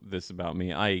know this about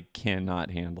me. I cannot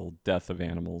handle death of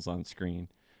animals on screen.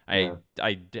 yeah.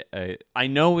 I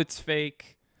know it's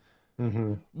fake.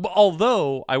 Hmm. But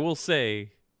although I will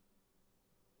say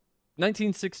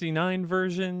 1969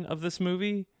 version of this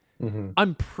movie, Hmm.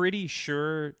 I'm pretty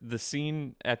sure the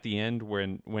scene at the end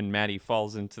when Maddie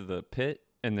falls into the pit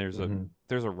and Hmm.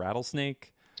 there's a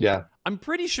rattlesnake. Yeah. I'm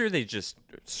pretty sure they just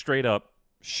straight up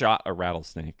shot a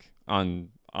rattlesnake on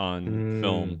Mm,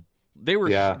 film.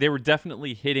 yeah. They were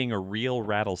definitely hitting a real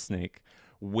rattlesnake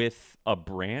with a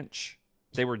branch.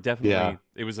 They were Yeah. definitely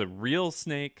it was a real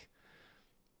snake.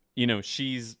 You know,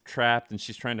 she's trapped and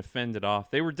she's trying to fend it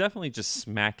off. They were definitely just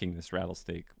smacking this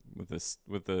rattlesnake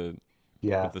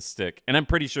Yeah. with a stick. And I'm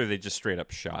pretty sure they just straight up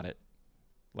shot it.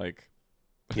 Like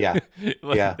Yeah.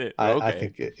 Yeah. I okay.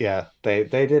 think yeah. They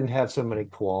didn't have so many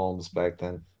qualms back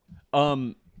then.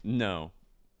 No.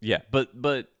 Yeah, but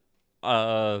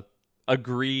uh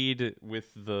agreed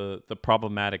with the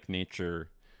problematic nature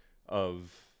of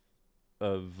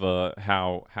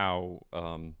how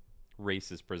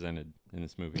race is presented in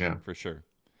this movie Yeah. for sure.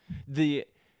 The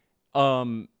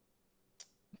um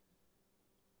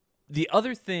the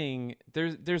other thing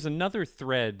there's another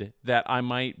thread that I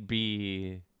might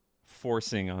be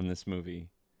forcing on this movie,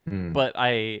 Mm. but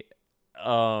I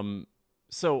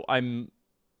so I'm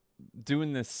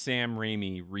doing this Sam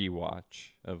Raimi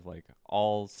rewatch of like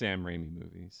all Sam Raimi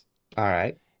movies. All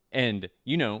right. And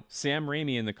you know, Sam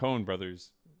Raimi and the Coen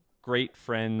brothers, great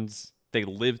friends. They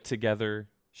live together.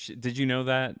 Did you know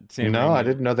that? No, I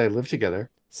didn't know they lived together.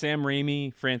 Sam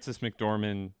Raimi, Francis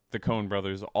McDormand, the Coen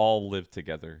brothers all lived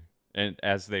together and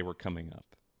as they were coming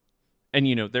up. And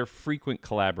you know, they're frequent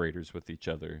collaborators with each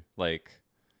other. Like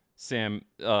Sam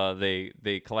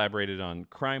they collaborated on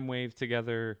Crime Wave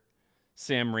together.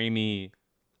 Sam Raimi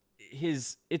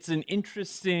it's an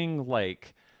interesting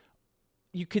like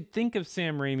you could think of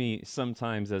Sam Raimi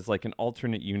sometimes as like an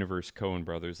alternate universe Coen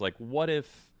brothers. Like what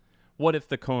if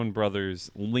the Coen brothers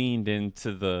leaned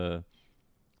into the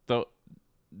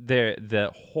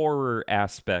the horror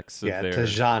aspects of Yeah, their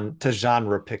to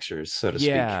genre pictures, so to speak.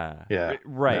 yeah, Yeah. Yeah.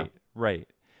 right, right.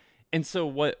 And so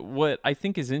what I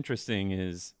think is interesting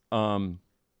is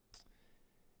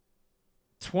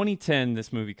 2010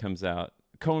 this movie comes out.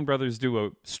 Coen brothers do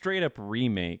a straight up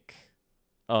remake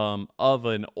of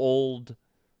an old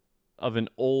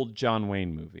John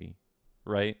Wayne movie,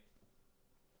 right?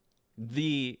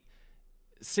 The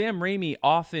Sam Raimi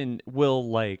often will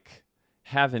like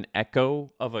have an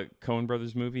echo of a Coen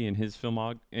Brothers movie in his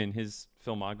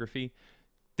filmography.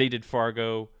 They did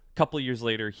Fargo. A couple of years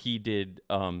later, he did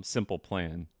Simple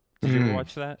Plan. Did you ever Mm.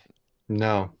 watch that?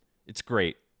 No. It's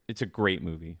great. It's a great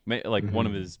movie. Like Hmm.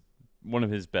 one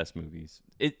of his best movies.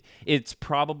 It's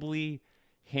probably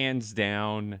hands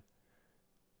down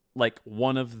like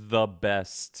one of the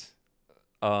best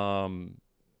um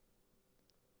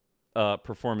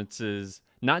performances,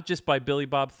 not just by Billy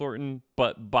Bob Thornton,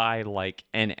 but by like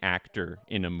an actor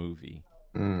in a movie.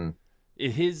 Mm.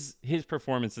 His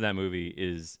performance in that movie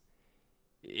is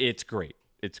it's great.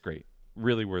 It's great.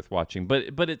 Really worth watching.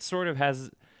 But it sort of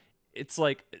has it's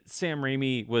like Sam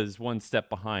Raimi was one step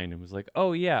behind and was like,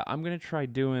 "Oh yeah, I'm going to try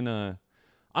doing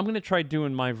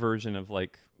my version of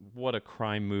like what a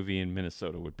crime movie in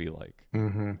Minnesota would be like."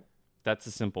 Hmm. That's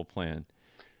a simple plan.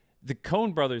 The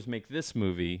Coen brothers make this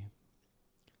movie.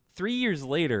 3 years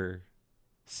later,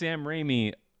 Sam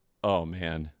Raimi, oh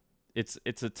man, it's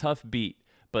a tough beat,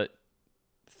 but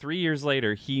 3 years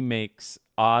later he makes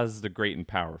Oz the Great and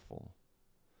Powerful,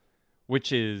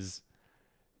 which is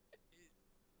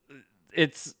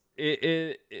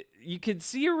you can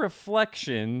see a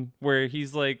reflection where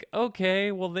he's like,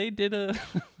 okay, well they did a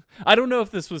I don't know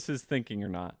if this was his thinking or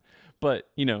not, but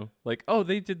you know, like, oh,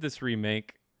 they did this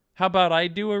remake. How about I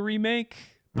do a remake,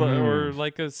 but or Mm.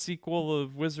 like a sequel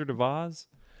of Wizard of Oz?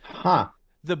 Huh.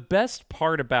 The best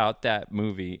part about that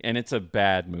movie, and it's a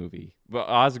bad movie, but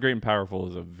Oz the Great and Powerful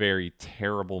is a very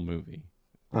terrible movie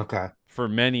Okay. for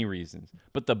many reasons.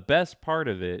 But the best part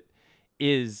of it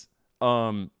is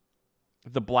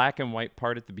the black and white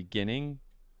part at the beginning.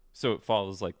 So it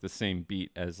follows like the same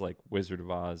beat as like Wizard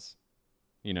of Oz,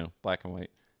 you know, black and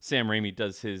white. Sam Raimi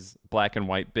does his black and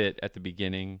white bit at the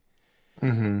beginning.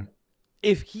 Hmm.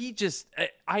 If he just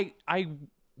I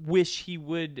wish he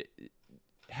would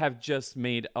have just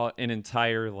made an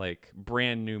entire like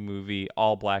brand new movie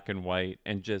all black and white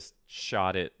and just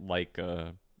shot it like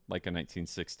a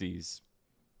 1960s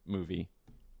movie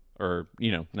or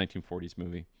you know 1940s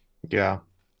movie. Yeah.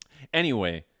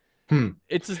 Anyway, Hmm.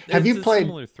 it's Have it's you a played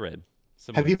similar thread. have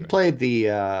Similar you thread. played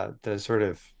the sort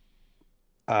of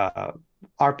uh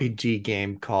RPG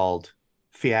game called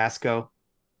Fiasco.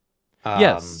 Um,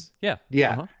 Yes. Yeah.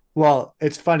 yeah. Uh-huh. Well,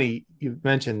 it's funny you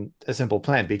mentioned A Simple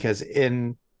Plan because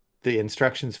in the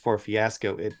instructions for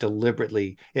Fiasco,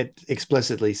 it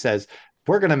explicitly says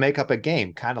we're going to make up a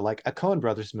game, kind of like a Coen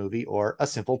Brothers movie or A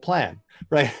Simple Plan,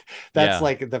 right? That's Yeah.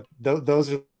 like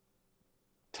those are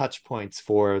touch points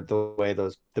for the way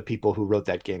the people who wrote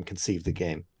that game conceived the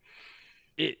game.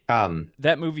 It Um,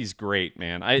 That movie's great,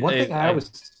 man. I one thing I I I,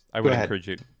 was I go would ahead. encourage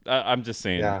you. I'm just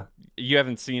saying, Yeah, you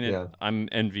haven't seen it. yeah, I'm yeah.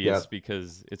 envious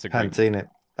because Hadn't seen it.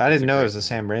 I it's didn't a know it great was a movie.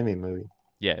 Sam Raimi movie.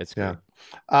 Yeah, it's Yeah. great.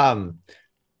 Um,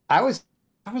 I was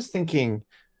thinking,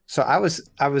 so I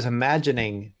was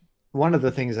imagining one of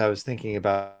the things I was thinking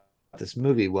about this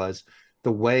movie was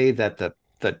the way that the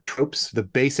tropes, the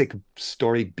basic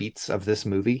story beats of this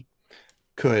movie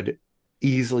could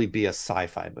easily be a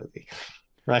sci-fi movie.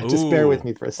 Right? Just bear with Ooh.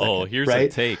 me for a Oh, second, here's a right?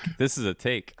 take. This is a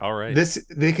take. All right. This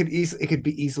they could easily it could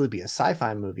be easily be a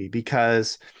sci-fi movie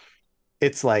because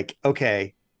it's like,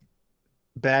 okay,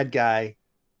 bad guy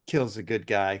kills a good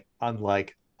guy on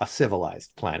like a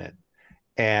civilized planet.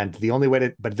 And the only way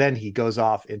to, but then he goes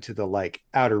off into the like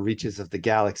outer reaches of the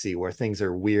galaxy where things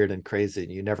are weird and crazy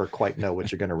and you never quite know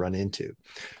what you're going to run into.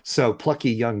 So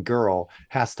plucky young girl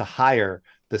has to hire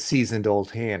the seasoned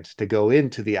old hand to go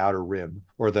into the outer rim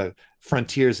or the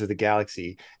frontiers of the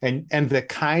galaxy, and the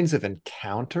kinds of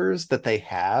encounters that they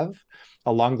have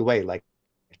along the way, like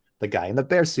the guy in the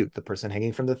bear suit, the person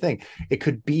hanging from the thing. It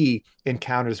could be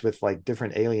encounters with like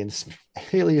different aliens,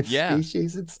 alien Yeah.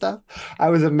 species and stuff. I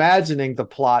was imagining the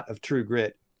plot of True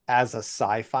Grit as a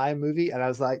sci-fi movie, and I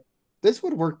was like, this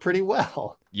would work pretty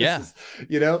well. This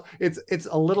Yeah. is, it's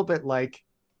a little bit like,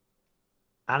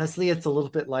 honestly, it's a little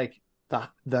bit like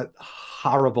the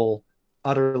horrible,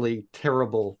 utterly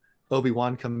terrible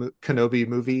Obi-Wan Kenobi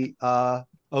movie,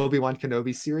 Obi-Wan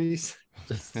Kenobi series,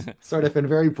 just sort of in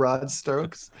very broad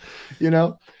strokes, you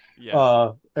know.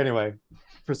 Yeah. Anyway,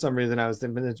 for some reason I was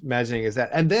imagining is that,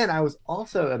 and then I was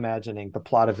also imagining the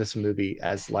plot of this movie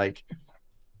as like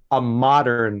a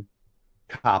modern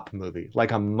cop movie,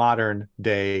 like a modern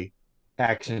day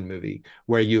action movie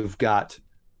where you've got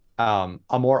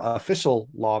a more official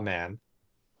lawman,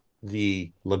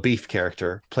 the LaBeef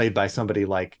character, played by somebody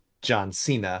like John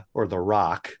Cena or The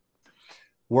Rock,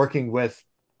 working with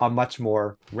a much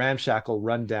more ramshackle,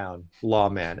 rundown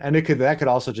lawman. And that could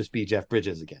also just be Jeff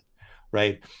Bridges again,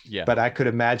 right? Yeah. But I could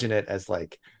imagine it as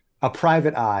like a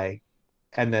private eye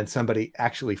and then somebody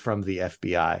actually from the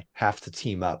FBI have to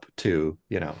team up to,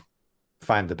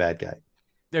 find the bad guy.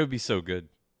 That would be so good.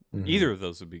 Mm-hmm. Either of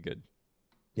those would be good.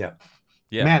 Yeah.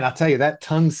 Yeah. Man, I'll tell you, that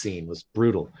tongue scene was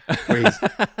brutal. Where he's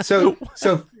so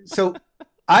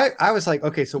I was like,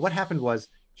 okay, so what happened was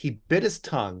he bit his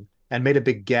tongue and made a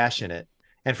big gash in it.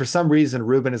 And for some reason,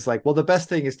 Ruben is like, well, the best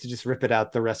thing is to just rip it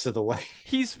out the rest of the way.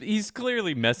 He's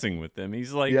clearly messing with them.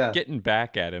 He's like Yeah. getting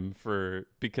back at him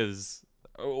because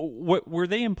what were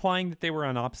they implying that they were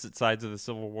on opposite sides of the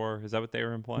Civil War? Is that what they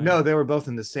were implying? No, they were both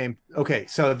in the same. Okay,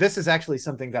 so this is actually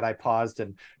something that I paused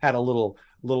and had a little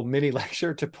mini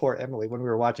lecture to poor Emily when we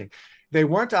were watching. They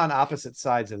weren't on opposite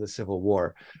sides of the Civil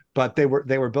War, but they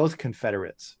were both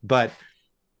Confederates. But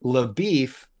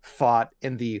LaBeef fought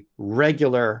in the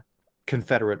regular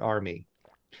Confederate Army,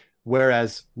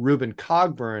 whereas Reuben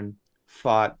Cogburn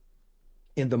fought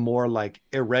in the more like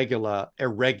irregular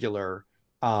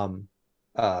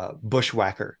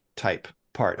bushwhacker type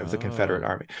part of the Confederate Oh.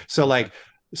 Army. So Okay. like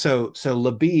so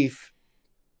LaBeef,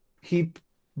 he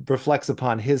reflects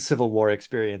upon his Civil War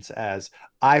experience as,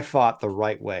 I fought the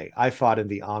right way. I fought in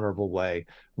the honorable way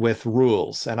with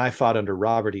rules, and I fought under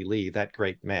Robert E. Lee, that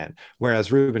great man.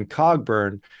 Whereas Reuben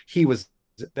Cogburn, he was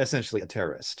essentially a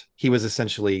terrorist. He was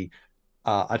essentially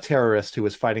a terrorist who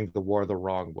was fighting the war the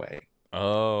wrong way.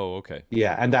 Oh, okay.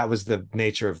 Yeah, and that was the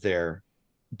nature of their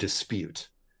dispute.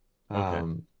 Okay.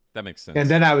 Um, That makes and sense.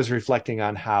 then I was reflecting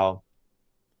on how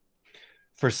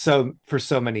for so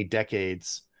many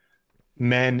decades,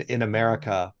 men in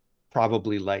America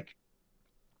probably like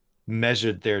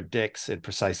measured their dicks in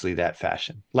precisely that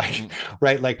fashion. Like, Mm.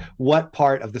 right? Like, what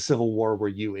part of the Civil War were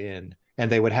you in?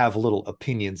 And they would have little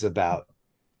opinions about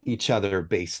each other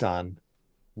based on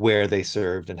where they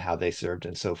served and how they served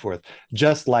and so forth.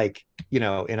 Just like, in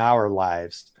our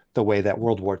lives, the way that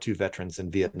World War II veterans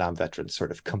and Vietnam veterans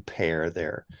sort of compare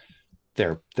their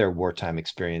wartime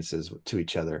experiences to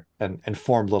each other and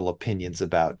form little opinions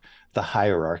about the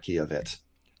hierarchy of it.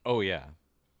 Oh yeah.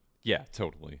 Yeah,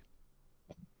 totally.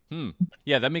 Hmm.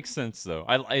 Yeah, that makes sense though.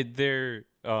 I there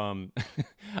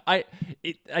I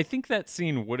I think that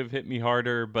scene would have hit me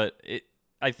harder, but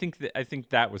I think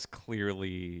that was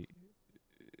clearly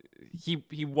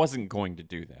he wasn't going to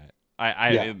do that.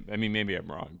 Yeah. I mean, maybe I'm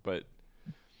wrong, but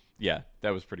yeah, that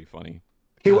was pretty funny.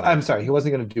 I'm sorry, he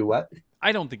wasn't going to do what?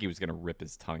 I don't think he was going to rip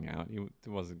his tongue out. He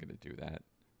wasn't going to do that.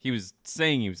 He was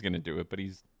saying he was going to do it, but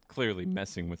he's clearly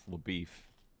messing with LaBeef.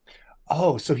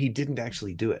 Oh, so he didn't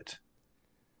actually do it.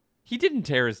 He didn't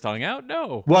tear his tongue out.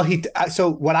 No. Well,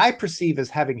 so what I perceive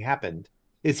as having happened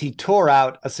is he tore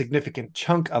out a significant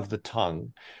chunk of the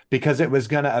tongue because it was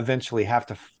going to eventually have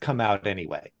to come out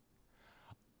anyway.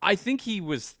 I think he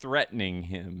was threatening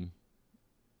him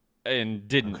and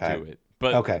didn't Okay. do it.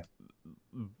 But Okay.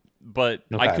 But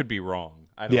I Okay. could be wrong.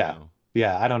 I don't Yeah. know.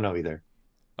 Yeah, I don't know either.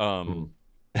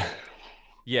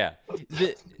 Yeah.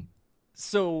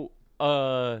 So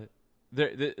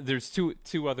there's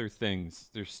two other things.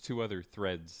 There's two other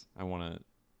threads I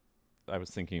was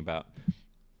thinking about.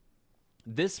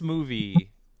 This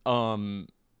movie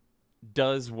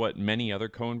does what many other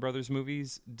Coen Brothers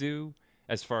movies do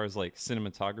as far as like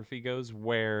cinematography goes,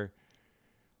 where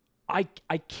I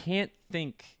can't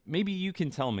think, maybe you can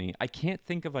tell me, I can't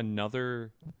think of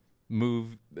another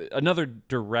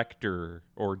director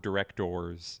or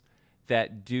directors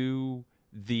that do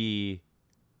the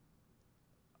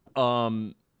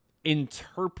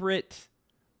interpret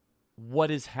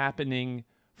what is happening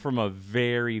from a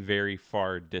very, very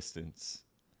far distance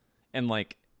and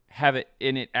like have it,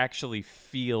 and it actually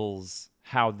feels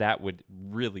how that would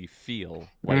really feel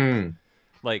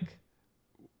like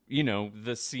you know,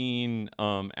 the scene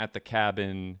at the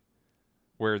cabin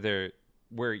where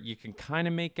you can kind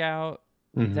of make out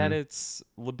that it's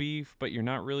LaBeef, but you're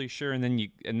not really sure, and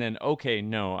then okay,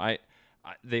 no, I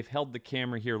they've held the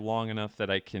camera here long enough that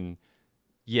I can,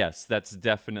 yes, that's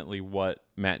definitely what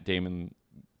Matt Damon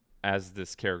as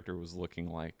this character was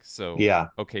looking like. So Yeah.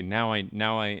 okay, now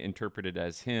I interpret it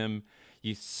as him.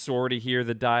 You sort of hear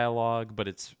the dialogue, but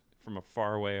it's from a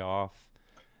far way off.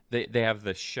 They have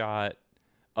the shot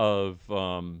of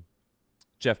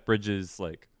Jeff Bridges,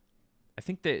 like, I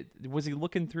think was he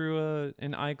looking through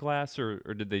an eyeglass, or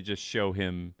did they just show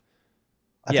him?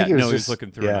 I think he was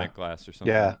looking through an eyeglass or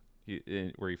something. Yeah.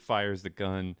 Where he fires the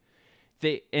gun.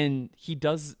 He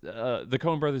does. The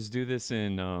Coen Brothers do this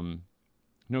in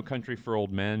No Country for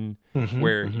Old Men,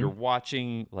 where you're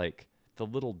watching like the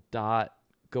little dot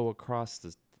go across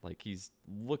the, like he's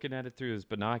looking at it through his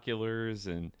binoculars,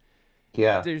 and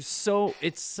Yeah. they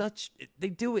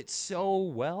do it so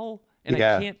well, and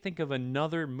Yeah. I can't think of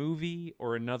another movie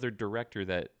or another director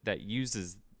that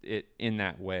uses it in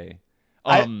that way.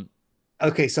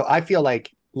 Okay, so I feel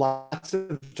like lots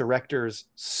of directors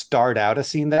start out a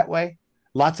scene that way.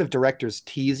 Lots of directors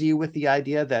tease you with the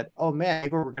idea that, oh man,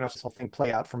 maybe we're going to have something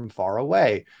play out from far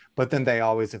away, but then they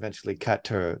always eventually cut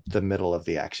to the middle of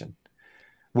the action.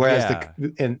 Whereas the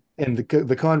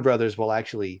Coen brothers will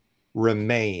actually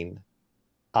remain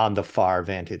on the far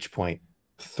vantage point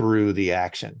through the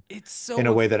action. It's so in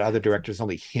a way that other directors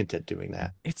only hint at doing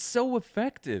that. It's so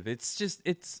effective. It's just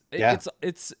it's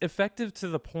effective to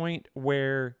the point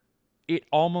where it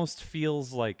almost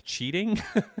feels like cheating,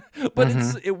 but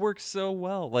it works so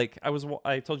well. Like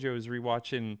I told you I was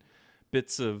rewatching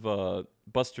bits of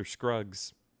Buster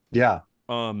Scruggs. Yeah.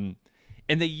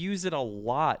 And they use it a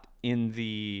lot in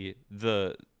the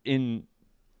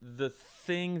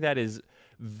thing that is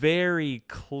very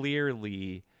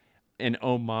clearly an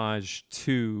homage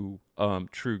to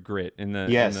True Grit.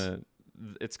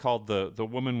 It's called the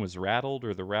Woman Was Rattled,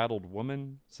 or The Rattled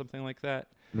Woman, something like that.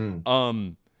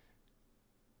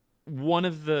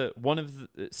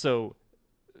 So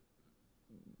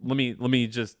let me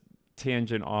just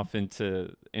tangent off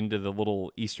into the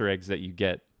little Easter eggs that you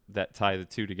get that tie the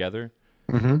two together.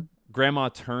 Grandma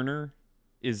Turner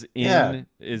is in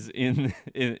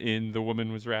The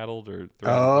Woman Was Rattled, or The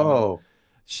Rattled Woman.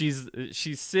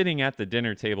 She's sitting at the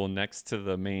dinner table next to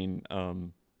the main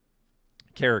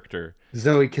character,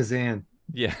 Zoe Kazan.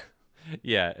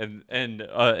 Yeah, and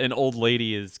an old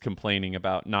lady is complaining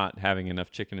about not having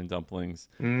enough chicken and dumplings,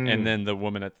 and then the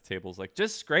woman at the table is like,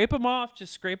 "Just scrape them off.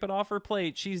 Just scrape it off her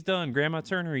plate. She's done. Grandma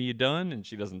Turner, are you done?" And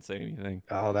she doesn't say anything.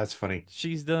 Oh, that's funny.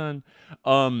 She's done.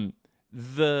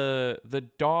 The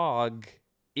dog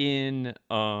in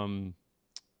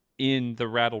The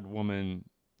Rattled Woman,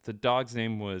 the dog's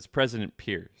name was President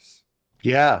Pierce.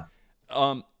 Yeah.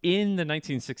 In the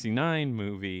 1969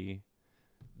 movie,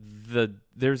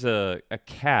 there's a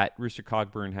cat. Rooster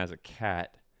Cogburn has a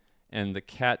cat, and the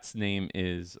cat's name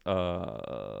is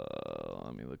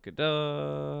let me look it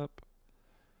up.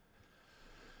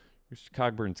 Rooster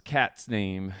Cogburn's cat's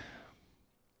name,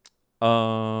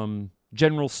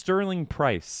 General Sterling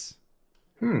Price.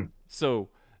 So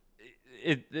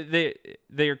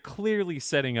they are clearly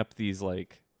setting up these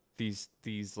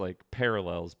these like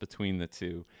parallels between the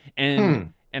two, Hmm.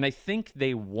 and I think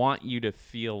they want you to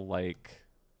feel like,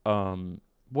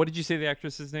 what did you say the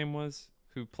actress's name was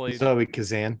who played? Zoe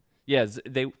Kazan. Yes,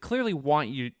 they clearly want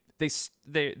you.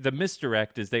 The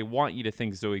misdirect is they want you to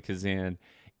think Zoe Kazan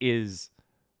is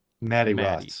Maddie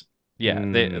Maddie. Ross. Yeah,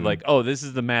 they Mm. like, oh, this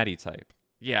is the Maddie type.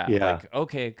 Yeah, Yeah. like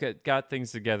okay, got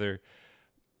things together.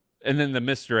 And then the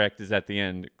misdirect is at the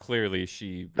end. Clearly,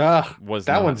 she Ugh, was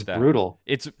that not one's that. brutal.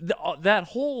 It's that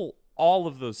whole all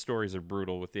of those stories are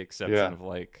brutal, with the exception Yeah. of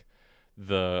like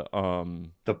the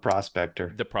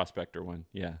Prospector. prospector one.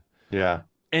 Yeah, Yeah.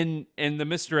 and the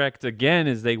misdirect again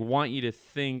is they want you to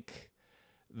think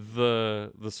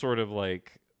the sort of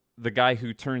like the guy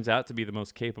who turns out to be the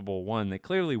most capable one. They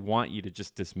clearly want you to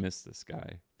just dismiss this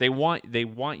guy. They want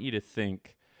you to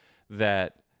think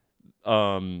that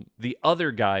the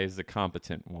other guy is the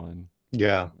competent one,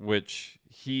 Yeah. which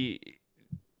he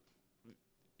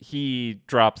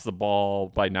drops the ball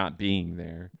by not being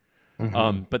there.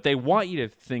 Mhm. But they want you to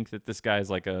think that this guy's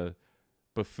like a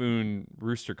buffoon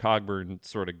Rooster Cogburn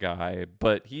sort of guy,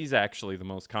 but he's actually the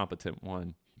most competent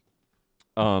one.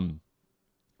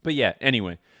 But yeah,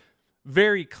 anyway,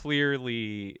 very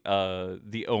clearly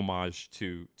the homage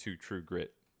to True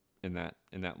Grit in that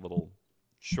little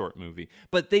short movie.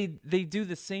 But they do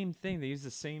the same thing. They use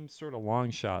the same sort of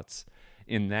long shots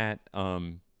in that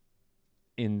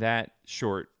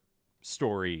short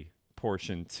story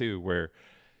portion too, where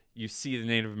you see the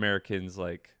Native Americans,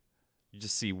 like you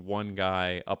just see one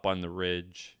guy up on the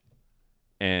ridge,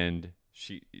 and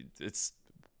it's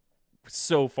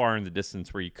so far in the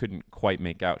distance where you couldn't quite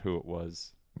make out who it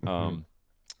was.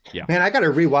 Yeah. Man, I got to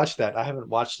rewatch that. I haven't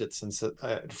watched it since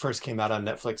it first came out on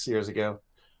Netflix years ago.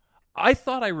 I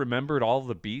thought I remembered all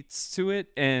the beats to it,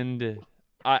 and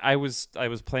I was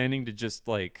planning to just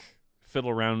like fiddle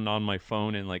around on my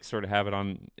phone and like sort of have it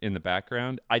on in the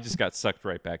background. I just got sucked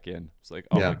right back in. It's like,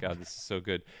 oh my god, this is so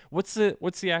good. What's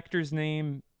the actor's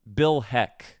name? Bill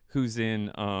Heck, who's in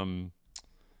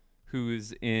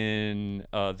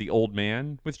The Old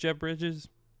Man with Jeff Bridges.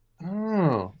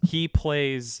 Oh. He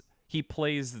plays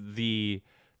the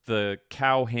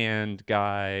cowhand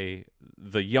guy,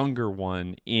 the younger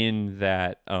one in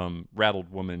that Rattled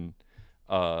Woman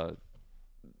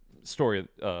story,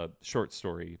 short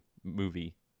story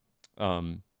movie.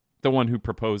 The one who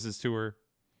proposes to her.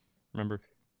 Remember?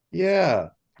 Yeah.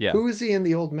 Yeah. Who is he in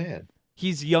The Old Man?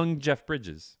 He's young Jeff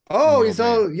Bridges. Oh, in The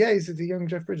Old Man. he's the young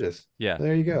Jeff Bridges. Yeah.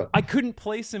 There you go. I couldn't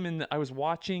place him in I was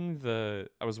watching the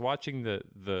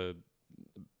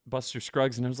Buster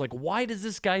Scruggs, and I was like, why does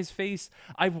this guy's face?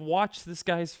 I've watched this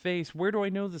guy's face. Where do I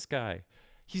know this guy?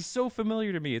 He's so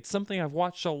familiar to me. It's something I've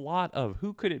watched a lot of.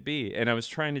 Who could it be? And I was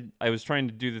trying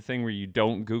to do the thing where you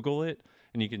don't Google it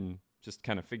and you can just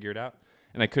kind of figure it out.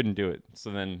 And I couldn't do it. So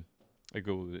then I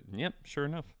Googled it. And yep, sure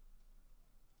enough.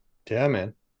 Yeah,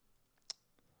 man.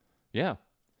 Yeah.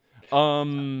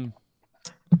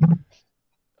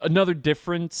 Another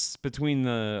difference between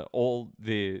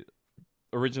the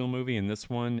original movie and this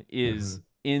one is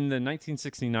in the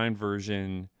 1969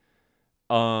 version,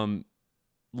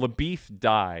 LaBeef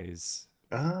dies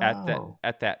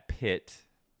at that pit,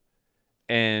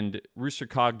 and Rooster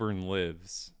Cogburn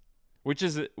lives, which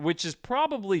is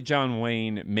probably John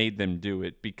Wayne made them do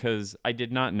it, because I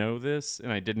did not know this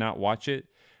and I did not watch it,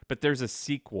 but there's a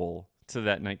sequel to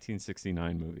that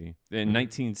 1969 movie. In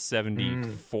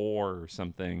 1974 or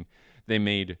something, they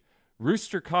made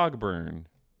Rooster Cogburn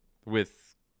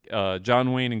with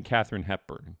John Wayne and Katharine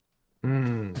Hepburn,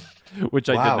 which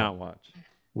I did not watch.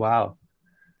 Wow.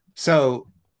 So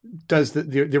does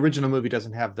the original movie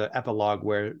doesn't have the epilogue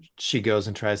where she goes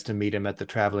and tries to meet him at the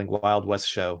traveling Wild West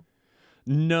show?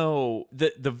 No,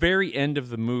 the very end of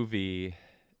the movie,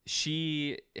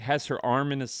 she has her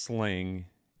arm in a sling,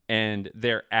 and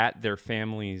they're at their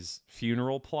family's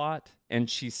funeral plot, and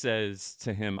she says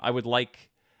to him, I would like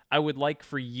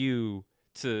for you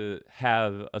to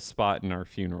have a spot in our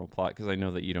funeral plot, because I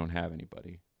know that you don't have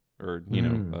anybody, or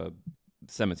a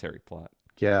cemetery plot.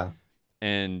 Yeah.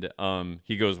 And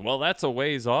he goes, well, that's a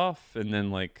ways off, and then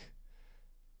like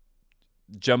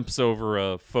jumps over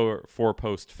a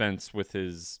four-post fence with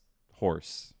his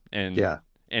horse, and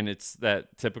it's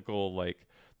that typical, like,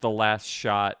 the last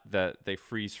shot that they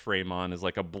freeze frame on is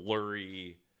like a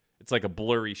blurry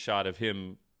shot of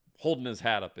him holding his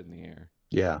hat up in the air.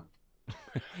 Yeah.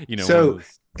 So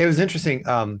it was interesting.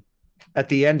 At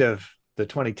the end of the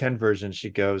 2010 version, she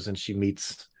goes and she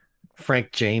meets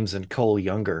Frank James and Cole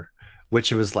Younger,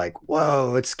 which was like,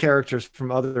 whoa, it's characters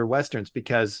from other Westerns,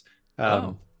 because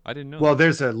I didn't know. Well,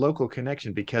 there's a local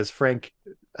connection, because Frank,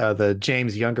 the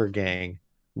James Younger gang,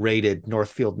 raided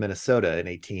Northfield, Minnesota in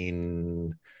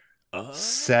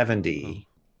 1870.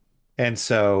 And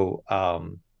so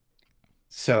have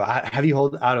you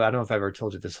hold I don't know if I've ever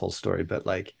told you this whole story, but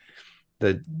like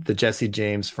the Jesse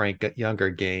James Frank Younger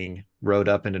gang rode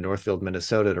up into Northfield,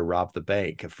 Minnesota to rob the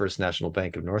bank, of First National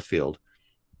Bank of Northfield.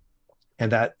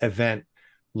 And that event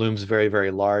looms very, very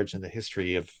large in the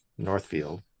history of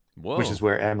Northfield, Whoa. which is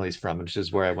where Emily's from, which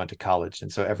is where I went to college.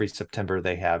 And so every September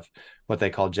they have what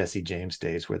they call Jesse James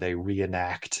Days, where they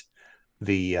reenact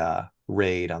the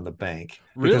raid on the bank.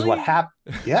 Because Really? what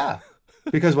happened? Yeah,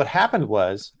 because what happened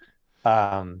was,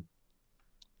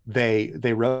 they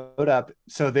rode up.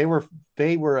 So they were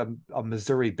a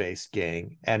Missouri based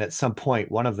gang, and at some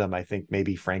point, one of them, I think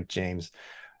maybe Frank James,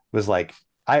 was like,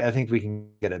 I think we can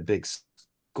get a big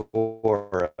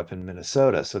score up in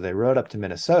Minnesota. So they rode up to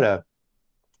Minnesota.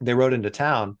 They rode into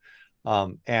town,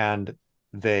 and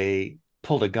they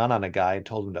pulled a gun on a guy and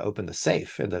told him to open the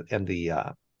safe in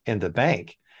the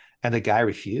bank, and the guy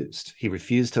refused. He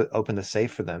refused to open the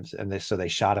safe for them, and they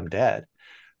shot him dead.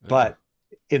 But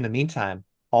in the meantime,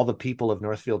 all the people of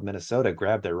Northfield, Minnesota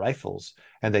grabbed their rifles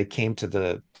and they came to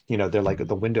they're like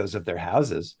the windows of their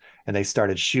houses, and they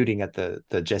started shooting at the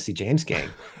Jesse James gang,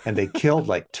 and they killed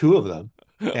like 2 of them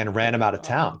and ran them out of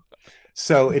town.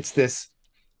 So it's this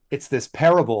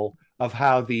parable of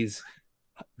how these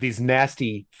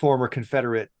nasty former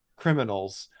Confederate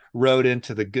criminals rode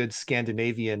into the good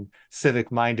Scandinavian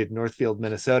civic-minded Northfield,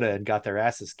 Minnesota, and got their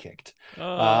asses kicked.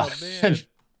 Man.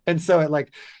 And so it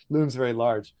like looms very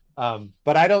large.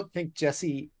 But I don't think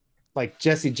Jesse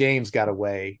James got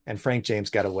away and Frank James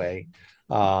got away.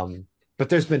 But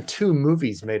there's been 2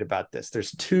 movies made about this.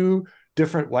 There's 2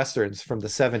 different Westerns from the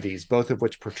 70s, both of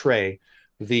which portray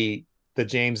the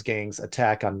James gang's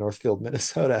attack on Northfield,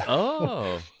 Minnesota.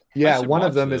 Oh. Yeah, I should one of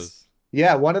watch them those.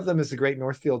 is one of them is the Great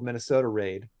Northfield, Minnesota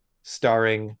Raid,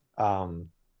 starring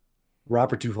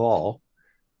Robert Duvall,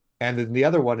 and then the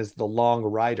other one is The Long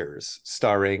Riders,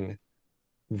 starring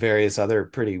various other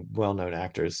pretty well-known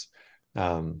actors.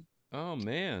 Oh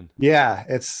man. Yeah,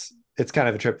 it's kind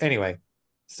of a trip. Anyway,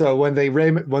 so when they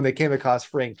came across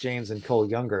Frank James and Cole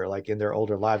Younger, like in their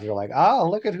older lives, they're like, oh,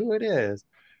 look at who it is.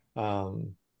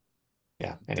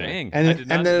 Yeah. Anyway. Dang. And I did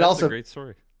not, then it that's also a great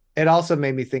story. it also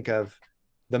made me think of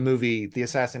the movie The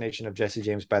Assassination of Jesse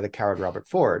James by the Coward Robert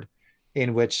Ford,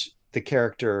 in which the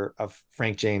character of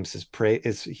Frank James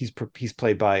he's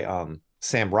played by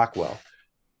Sam Rockwell,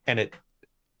 and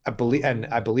I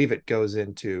believe it goes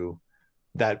into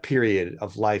that period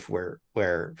of life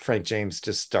where Frank James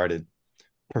just started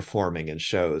performing in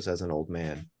shows as an old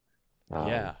man.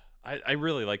 Yeah. I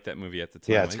really liked that movie at the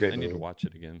time. Yeah, it's a great I need to movie. watch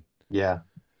it again. Yeah,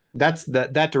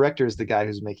 that director is the guy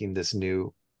who's making this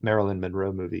new Marilyn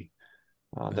Monroe movie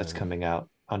that's coming out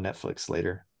on Netflix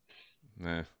later.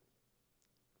 Nah.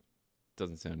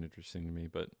 Doesn't sound interesting to me,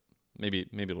 but maybe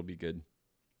it'll be good.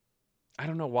 I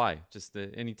don't know why. Just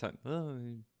anytime.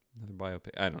 Another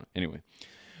biopic. I don't know. Anyway.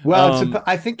 Well,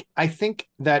 I think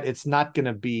that it's not going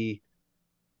to be.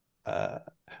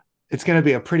 It's going to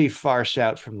be a pretty far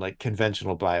shout from like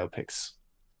conventional biopics.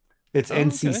 It's Okay.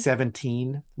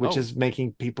 NC-17, which is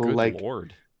making people Good like,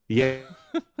 Lord. yeah.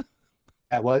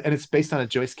 Well, and it's based on a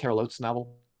Joyce Carol Oates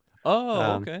novel.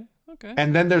 Oh, okay.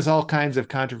 And then there's all kinds of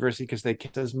controversy because they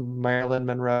says Marilyn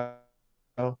Monroe,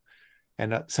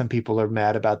 and some people are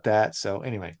mad about that. So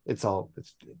anyway,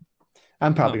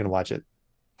 I'm probably going to watch it.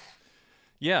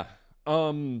 Yeah.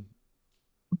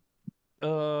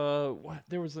 What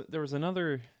there was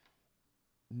another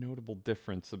notable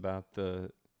difference about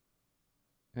it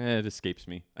escapes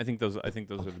me. I think those are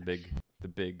the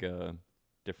big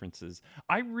differences.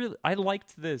 I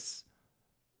liked this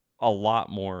a lot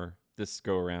more this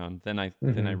go around than I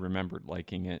remembered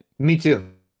liking it. Me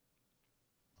too.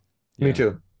 Yeah. Me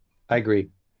too. I agree.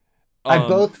 I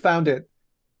both found it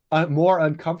more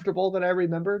uncomfortable than I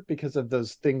remembered because of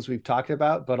those things we've talked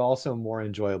about, but also more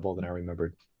enjoyable than I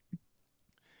remembered.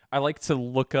 I like to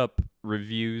look up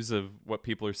reviews of what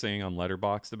people are saying on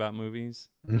Letterboxd about movies.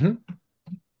 Mm-hmm.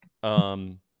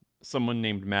 Someone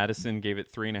named Madison gave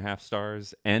it 3.5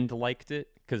 stars and liked it,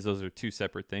 because those are 2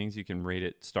 separate things. You can rate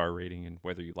it star rating and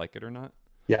whether you like it or not.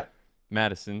 Yeah.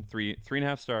 Madison,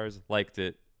 3.5 stars, liked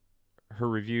it. Her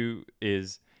review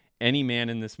is any man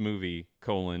in this movie,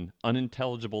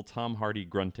 unintelligible Tom Hardy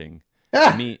grunting.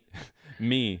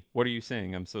 Me, what are you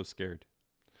saying? I'm so scared.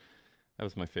 That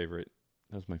was my favorite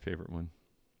one.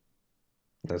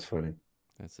 That's funny.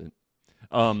 That's it.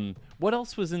 What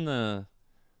else was in the?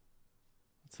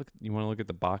 Let's look. You want to look at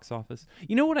the box office?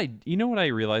 You know what I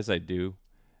realize I do.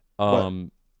 I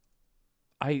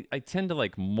tend to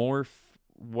like morph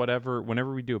whenever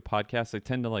we do a podcast, I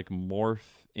tend to like morph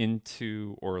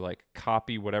into or like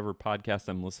copy whatever podcast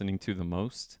I'm listening to the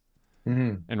most.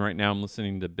 Mhm. And right now I'm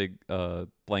listening to Big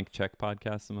Blank Check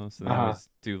podcast the most, and they always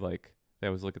do like they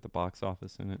always look at the box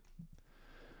office in it.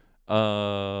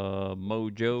 Mojo,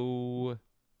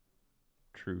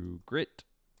 True Grit.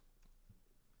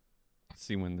 Let's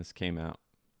see when this came out.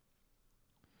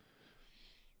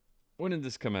 When did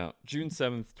this come out? June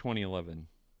 7th, 2011.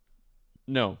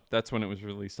 No, that's when it was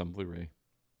released on Blu-ray.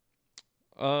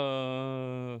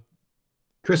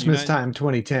 Christmas United- time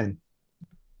 2010.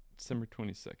 December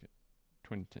 22nd,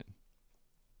 2010.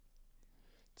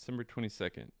 December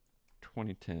 22nd,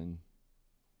 2010.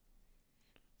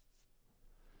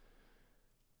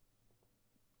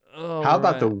 Oh, How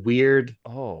about the weird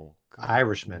good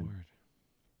Irishman? Lord.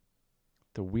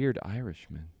 The Weird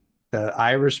Irishman. The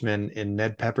Irishman in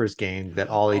Ned Pepper's game that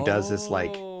all he does is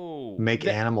like make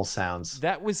that, animal sounds.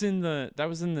 That was in the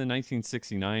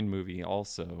 1969 movie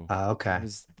also. Okay. It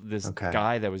was this Okay.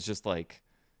 guy that was just like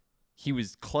he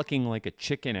was clucking like a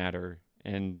chicken at her,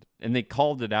 and they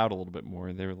called it out a little bit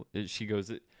more. She goes,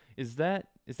 "Is that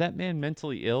man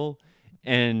mentally ill?"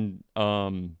 And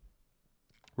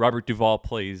Robert Duvall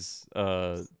plays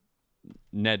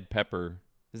Ned Pepper.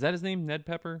 Is that his name, Ned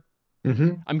Pepper?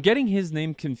 Mm-hmm. I'm getting his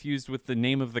name confused with the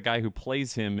name of the guy who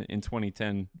plays him in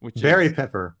 2010, which Barry is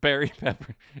Pepper. Barry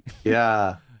Pepper.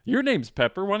 Yeah. Your name's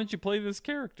Pepper. Why don't you play this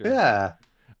character? Yeah.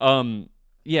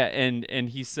 Yeah, and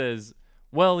he says,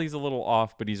 well, he's a little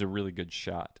off, but he's a really good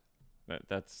shot.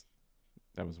 That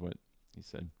was what he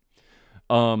said.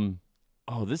 Oh,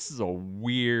 this is a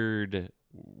weird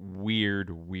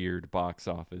box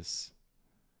office.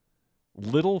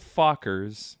 Little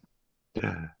Fockers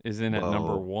is in at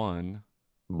number 1.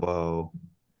 Whoa.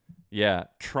 Yeah,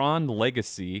 Tron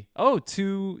Legacy. Oh,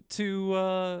 to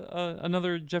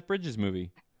another Jeff Bridges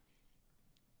movie.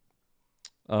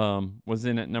 Was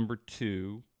in at number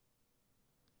 2.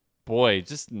 Boy,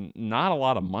 just not a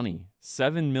lot of money.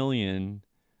 7 million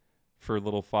for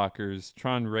Little Fockers.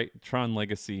 Tron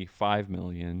Legacy, 5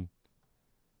 million.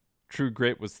 True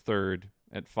Grit was 3rd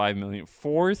at 5 million.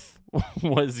 4th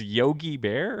was Yogi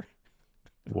Bear.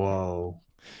 Whoa.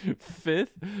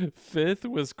 5th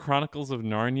was Chronicles of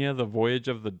Narnia: The Voyage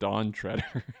of the Dawn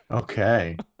Treader.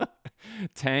 Okay.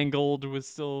 Tangled was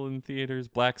still in theaters.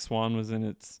 Black Swan was in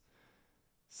its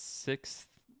 6th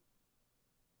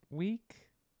week.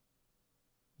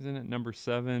 Was in at number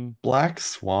 7. Black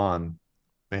Swan.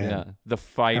 Man. Yeah. The I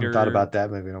Fighter. haven't thought about that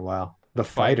movie in a while. The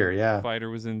Fighter, yeah. Fighter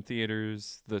was in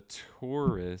theaters. The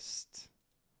Tourist.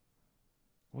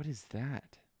 What is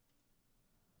that?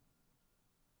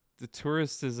 The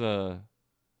Tourist is a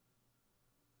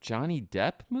Johnny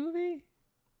Depp movie?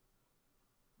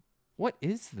 What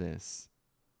is this?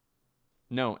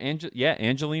 No,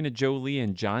 Angelina Jolie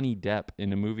and Johnny Depp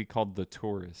in a movie called The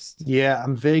Tourist. Yeah,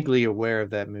 I'm vaguely aware of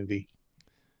that movie.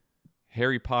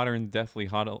 Harry Potter and Deathly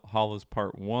Hallows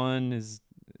Part 1 is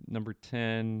number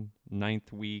 10,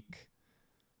 9th week.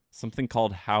 Something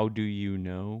called How Do You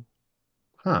Know?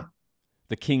 Huh.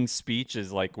 The King's Speech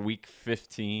is like week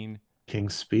 15.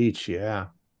 King's Speech, yeah.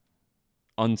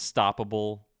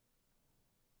 Unstoppable,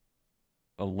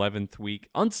 11th week.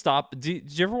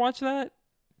 Did you ever watch that?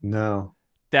 No.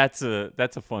 That's a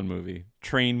fun movie.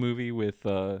 Train movie with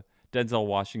Denzel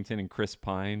Washington and Chris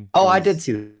Pine. Oh, I did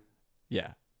see that.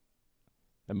 Yeah.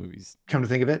 That movie's Come to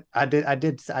think of it, I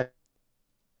did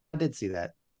see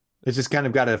that. It's just kind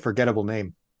of got a forgettable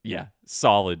name.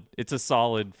 solid. It's a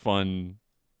solid, fun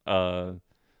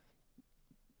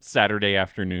Saturday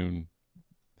afternoon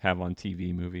have on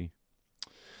TV movie.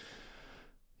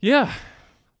 Yeah.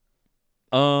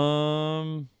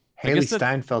 Haley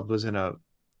Steinfeld was in a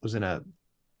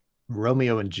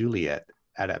Romeo and Juliet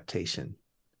adaptation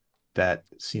that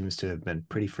seems to have been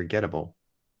pretty forgettable.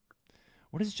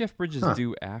 What does Jeff Bridges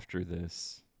do after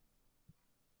this?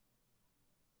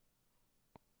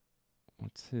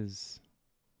 What's his...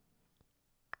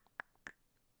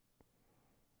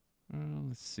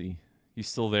 let's see. You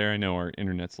still there? I know our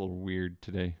internet's a little weird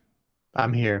today.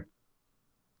 I'm here.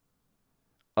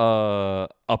 No,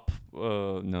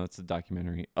 it's a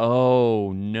documentary.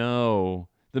 Oh no.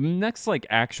 The next like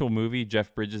actual movie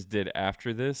Jeff Bridges did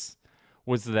after this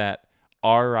was that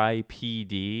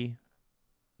R.I.P.D.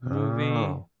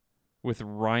 movie with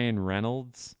Ryan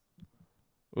Reynolds.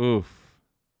 Oof.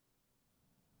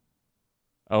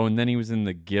 Oh, and then he was in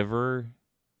The Giver.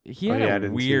 He had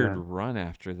a weird run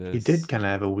after this. He did kind of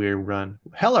have a weird run.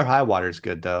 Hell or High Water's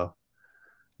good though.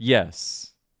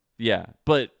 Yes. Yeah.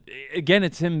 But again,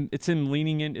 it's him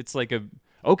leaning in. It's like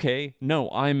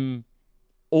I'm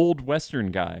old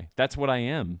Western guy. That's what I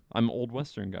am. I'm old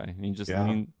Western guy. And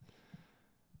Yeah.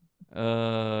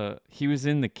 He was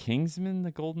in The Kingsman,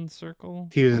 The Golden Circle.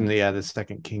 He was in the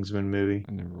second Kingsman movie.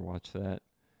 I never watched that.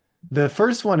 The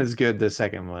first one is good. The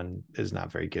second one is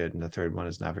not very good, and the third one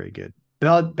is not very good.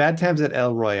 Bad Times at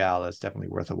El Royale is definitely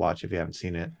worth a watch if you haven't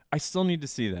seen it. I still need to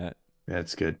see that. Yeah,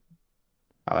 it's good.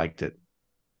 I liked it.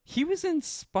 He was in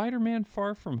Spider-Man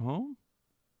Far From Home?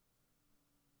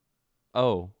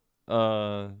 Oh,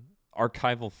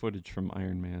 archival footage from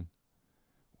Iron Man.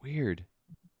 Weird.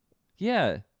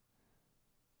 Yeah.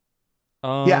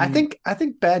 Yeah, I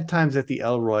think Bad Times at the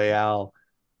El Royale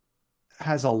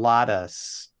has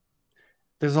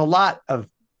there's a lot of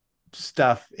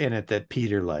stuff in it that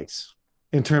Peter likes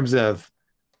in terms of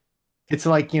it's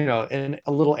like, a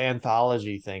little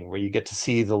anthology thing where you get to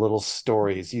see the little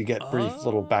stories. You get brief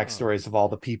little backstories of all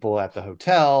the people at the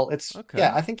hotel. Okay.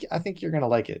 Yeah, I think you're gonna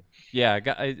like it. Yeah,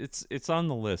 it's on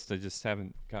the list. I just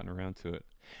haven't gotten around to it.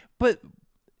 But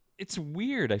it's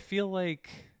weird. I feel like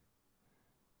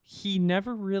he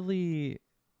never really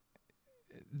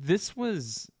this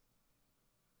was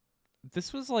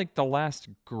like the last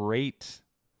great.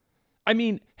 I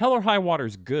mean, Hell or High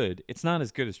Water's good. It's not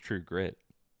as good as True Grit,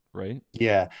 right?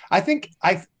 Yeah. I think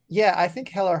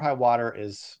Hell or High Water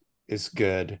is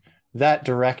good. That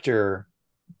director,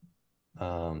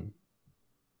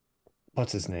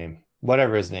 what's his name?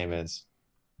 Whatever his name is.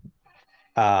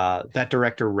 That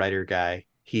director writer guy,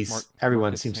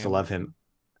 everyone Marcus seems to Hamill? love him.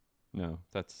 No,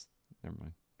 that's never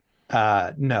mind.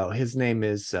 No, his name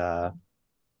is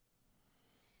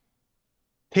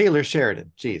Taylor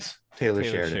Sheridan. Jeez, Taylor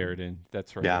Sheridan.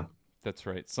 That's right. Yeah. That's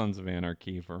right. Sons of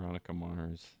Anarchy, Veronica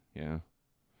Mars. Yeah.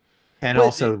 And But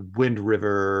also Wind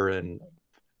River and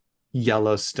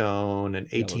Yellowstone and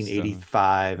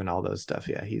 1885 and all those stuff.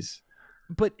 Yeah,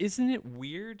 But isn't it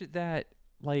weird that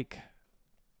like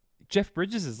Jeff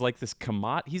Bridges is like this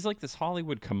he's like this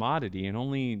Hollywood commodity, and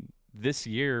only this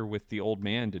year with The Old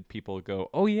Man did people go,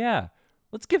 "Oh yeah,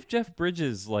 let's give Jeff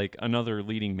Bridges like another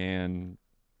leading man."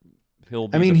 He'll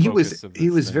be the he focus of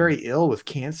this was thing. very ill with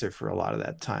cancer for a lot of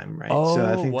that time, right? Oh, So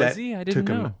I think was that he? I didn't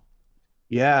took him. know.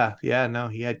 Yeah, no,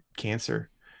 he had cancer,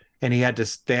 and they had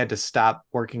to stop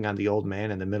working on The Old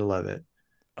Man in the middle of it.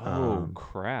 Oh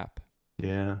crap.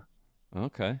 Yeah.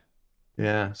 Okay.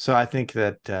 Yeah. So I think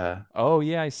that Oh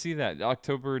yeah, I see that.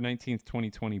 October 19th,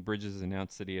 2020, Bridges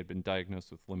announced that he had been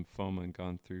diagnosed with lymphoma and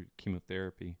gone through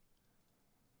chemotherapy.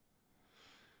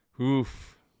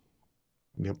 Oof.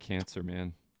 Yep. Cancer,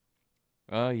 man.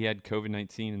 He had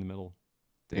COVID-19 in the middle.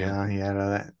 Damn. Yeah, he had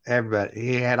that. Everybody,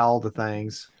 he had all the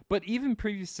things. But even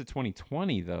previous to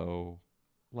 2020, though,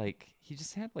 like he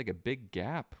just had like a big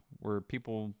gap where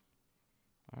people,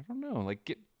 I don't know,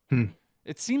 like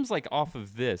it seems like off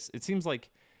of this, it seems like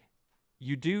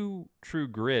you do True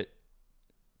Grit,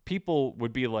 people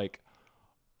would be like,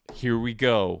 here we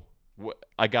go.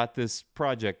 I got this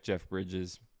project, Jeff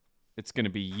Bridges. It's going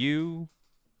to be you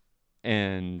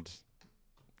and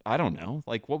I don't know.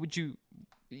 Like, what would you,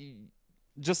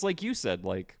 just like you said,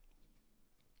 like,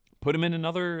 put him in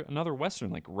another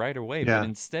Western, like, right away. Yeah. But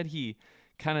instead, he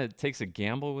kind of takes a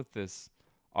gamble with this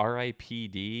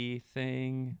RIPD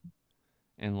thing.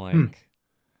 And, like,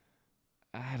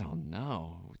 I don't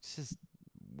know. It's just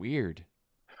weird.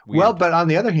 Well, but on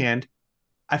the other hand,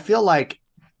 I feel like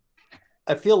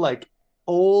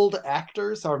old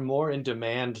actors are more in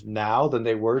demand now than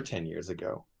they were 10 years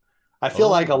ago. I feel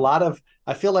like a lot of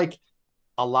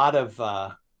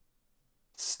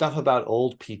stuff about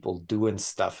old people doing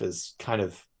stuff is kind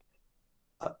of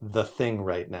the thing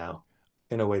right now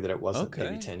in a way that it wasn't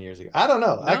maybe 10 years ago. I don't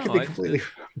know. No, I could be completely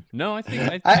No, I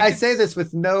think I say this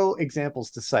with no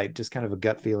examples to cite, just kind of a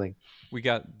gut feeling. We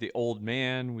got The Old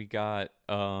Man. We got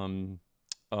that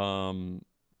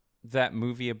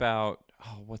movie about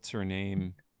what's her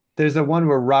name? There's the one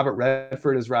where Robert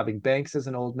Redford is robbing banks as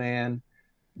an old man.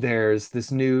 There's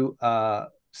this new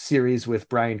series with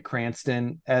Bryan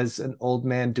Cranston as an old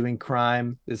man doing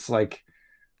crime. It's like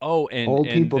and old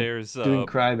people there's doing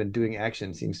crime and doing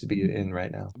action seems to be in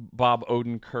right now. Bob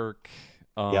Odenkirk.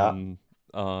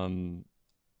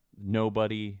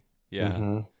 Nobody. Yeah.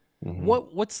 Mm-hmm. Mm-hmm.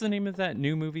 What's the name of that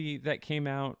new movie that came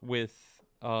out with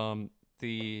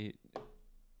the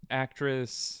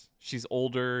actress? She's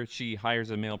older. She hires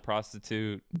a male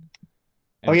prostitute.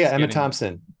 Emma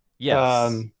Thompson.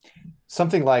 Yes.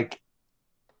 Something like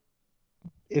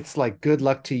it's like Good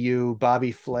Luck to You,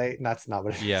 Bobby Flay. That's not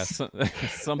what it is. Yeah, something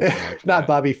like that. Not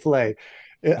Bobby Flay.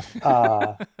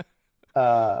 I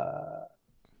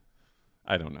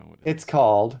don't know what it's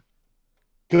called.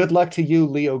 Good Luck to You,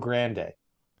 Leo Grande.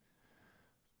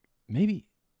 Maybe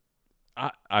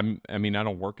I mean, I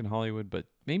don't work in Hollywood, but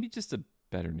maybe just a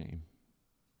better name.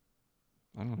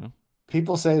 I don't know.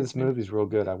 People say this Yeah. movie's real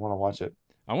good. I want to watch it.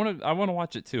 I want to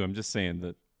watch it too. I'm just saying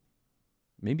that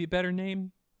maybe a better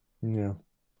name Yeah.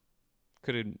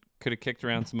 could have kicked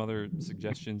around some other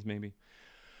suggestions maybe.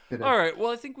 Could've. All right, well,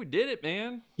 I think we did it,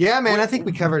 man. Yeah, man, I think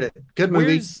we covered it. Good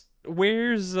movie.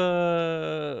 Where's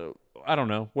I don't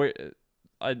know. Where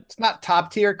It's not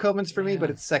top tier Coman's for me, but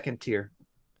Yeah. it's second tier.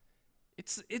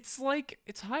 it's like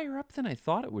it's higher up than I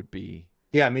thought it would be.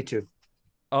 Yeah, me too.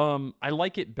 I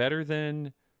like it better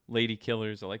than Lady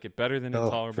Killers. I like it better than Oh, for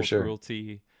Intolerable sure.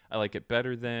 Cruelty. I like it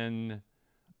better than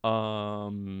I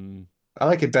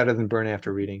like it better than Burn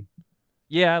After Reading.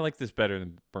 yeah, I like this better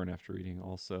than Burn After Reading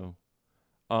also.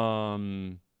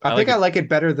 I think I like it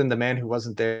better than The Man Who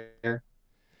Wasn't There.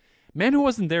 Man Who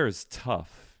Wasn't There is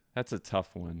tough. That's a tough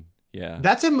one. Yeah.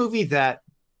 That's a movie that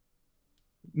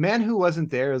Man Who Wasn't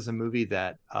There is a movie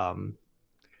that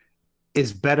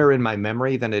is better in my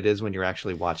memory than it is when you're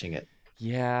actually watching it.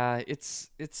 Yeah, it's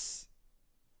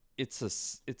a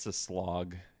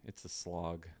slog. It's a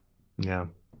slog. Yeah.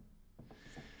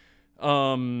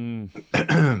 All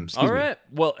right.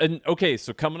 Well, and okay,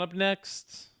 so coming up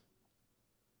next,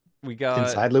 we got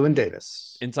Inside Llewyn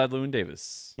Davis. Inside Llewyn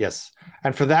Davis. Yes.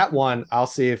 And for that one, I'll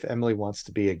see if Emily wants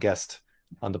to be a guest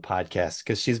on the podcast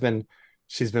because she's been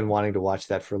wanting to watch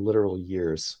that for literal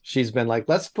years. She's been like,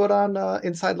 let's put on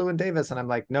Inside Llewyn Davis. And I'm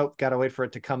like, nope, gotta wait for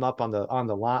it to come up on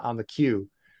the queue.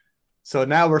 So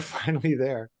now we're finally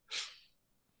there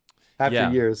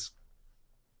after years.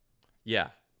 Yeah.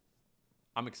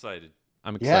 I'm excited.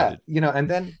 Yeah, and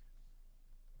then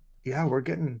we're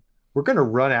gonna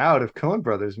run out of Coen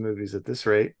Brothers movies at this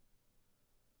rate.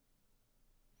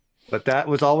 But that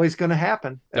was always going to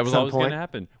happen. That was always going to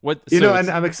happen. And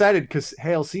I'm excited because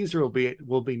Hail Caesar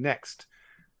will be next,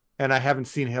 and I haven't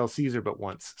seen Hail Caesar but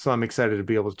once, so I'm excited to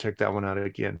be able to check that one out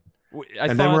again.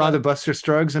 Then we're on to Buster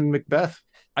Scruggs and Macbeth.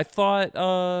 I thought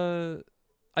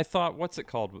what's it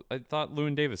called? I thought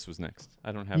Llewyn Davis was next.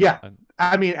 I don't have. Yeah,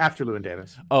 I mean after Llewyn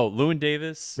Davis. Oh, Llewyn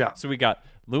Davis. Yeah. So we got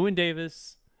Llewyn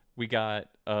Davis. We got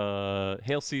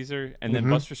Hail Caesar, and then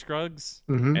Buster Scruggs,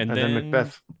 and then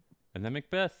Macbeth. And then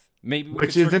Macbeth. Maybe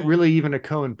which isn't really even a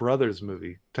Coen Brothers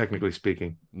movie, technically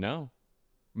speaking. No.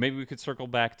 Maybe we could circle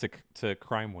back to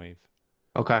Crime Wave.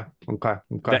 Okay.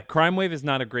 That Crime Wave is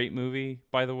not a great movie,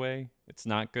 by the way. It's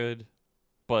not good,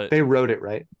 but they wrote it,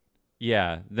 right?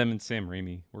 Yeah, them and Sam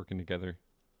Raimi working together.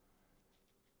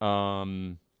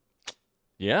 Yeah.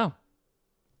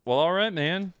 Well, all right,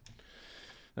 man.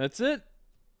 That's it.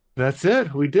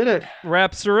 We did it.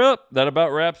 Wraps her up. That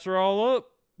about wraps her all up.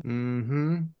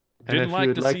 Mm-hmm. And if you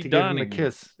would like to give him a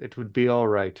kiss, it would be all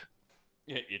right.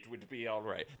 Yeah, it would be all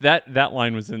right. That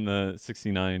line was in the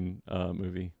 69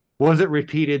 movie. Was it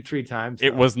repeated 3 times?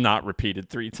 It was not repeated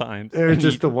 3 times. It was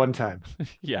just the one time.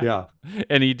 Yeah.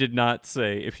 And he did not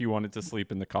say if you wanted to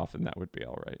sleep in the coffin, that would be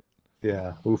all right.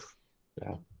 Yeah. Oof.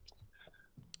 Yeah.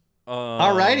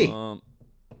 All righty.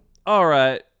 All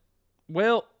right.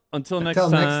 Well, until next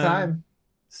time.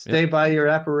 Stay by your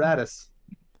apparatus.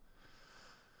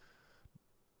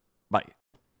 Bye.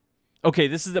 Okay,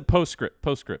 this is a postscript.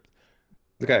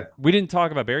 Okay. We didn't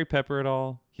talk about Barry Pepper at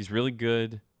all. He's really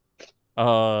good.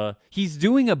 He's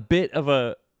doing a bit of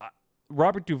a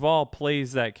Robert Duvall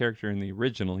plays that character in the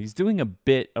original. He's doing a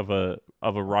bit of a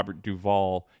Robert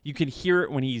Duvall. You can hear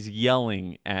it when he's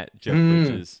yelling at Jeff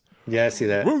Bridges. Yeah, I see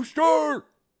that. Rooster!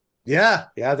 Yeah,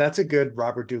 that's a good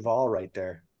Robert Duvall right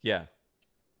there. Yeah.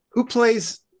 Who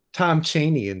plays Tom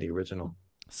Chaney in the original?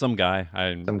 Some guy.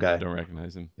 I don't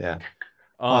recognize him. Yeah.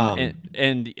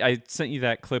 And I sent you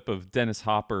that clip of Dennis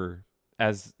Hopper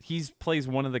as he plays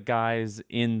one of the guys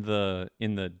in the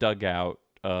dugout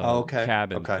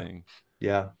cabin thing.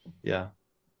 Yeah.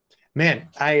 Man,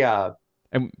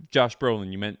 and Josh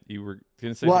Brolin, you were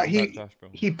gonna say well, about Josh Brolin.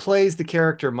 He plays the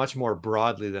character much more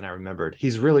broadly than I remembered.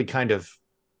 He's really kind of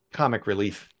comic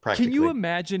relief practically. Can you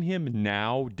imagine him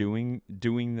now doing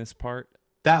this part?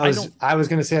 I was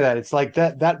gonna say that. It's like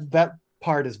that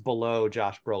part is below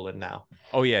Josh Brolin now.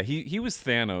 Oh yeah, he was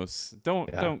Thanos.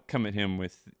 Don't come at him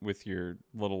with your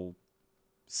little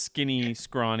skinny,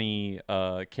 scrawny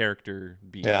character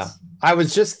beats. Yeah. I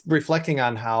was just reflecting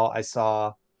on how I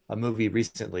saw a movie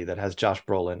recently that has Josh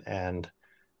Brolin and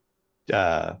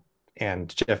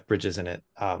Jeff Bridges in it.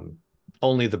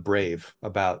 Only the Brave,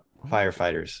 about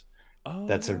firefighters. Oh,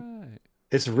 it's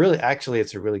a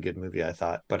really good movie, I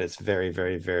thought, but it's very,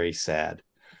 very, very sad.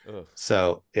 Ugh.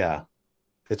 So yeah,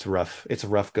 it's rough. It's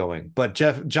rough going, but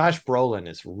Josh Brolin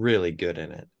is really good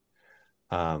in it.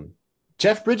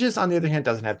 Jeff Bridges, on the other hand,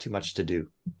 doesn't have too much to do.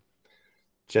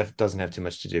 Jeff doesn't have too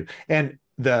much to do. And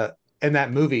in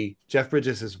that movie, Jeff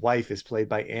Bridges' wife is played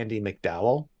by Andy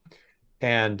McDowell,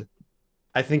 and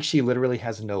I think she literally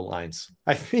has no lines.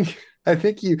 I think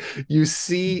you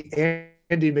see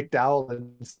Andy McDowell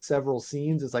in several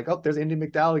scenes. It's like, oh, there's Andy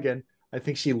McDowell again. I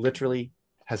think she literally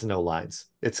has no lines.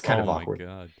 It's kind of awkward. Oh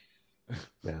my god.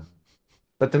 Yeah,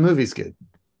 but the movie's good.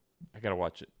 I gotta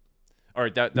watch it. All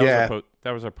right, that Yeah.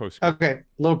 was our post. Okay,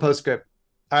 little postscript.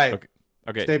 All right,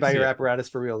 Okay. stay by see your ya. apparatus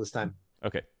for real this time.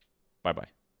 Okay. Bye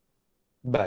bye.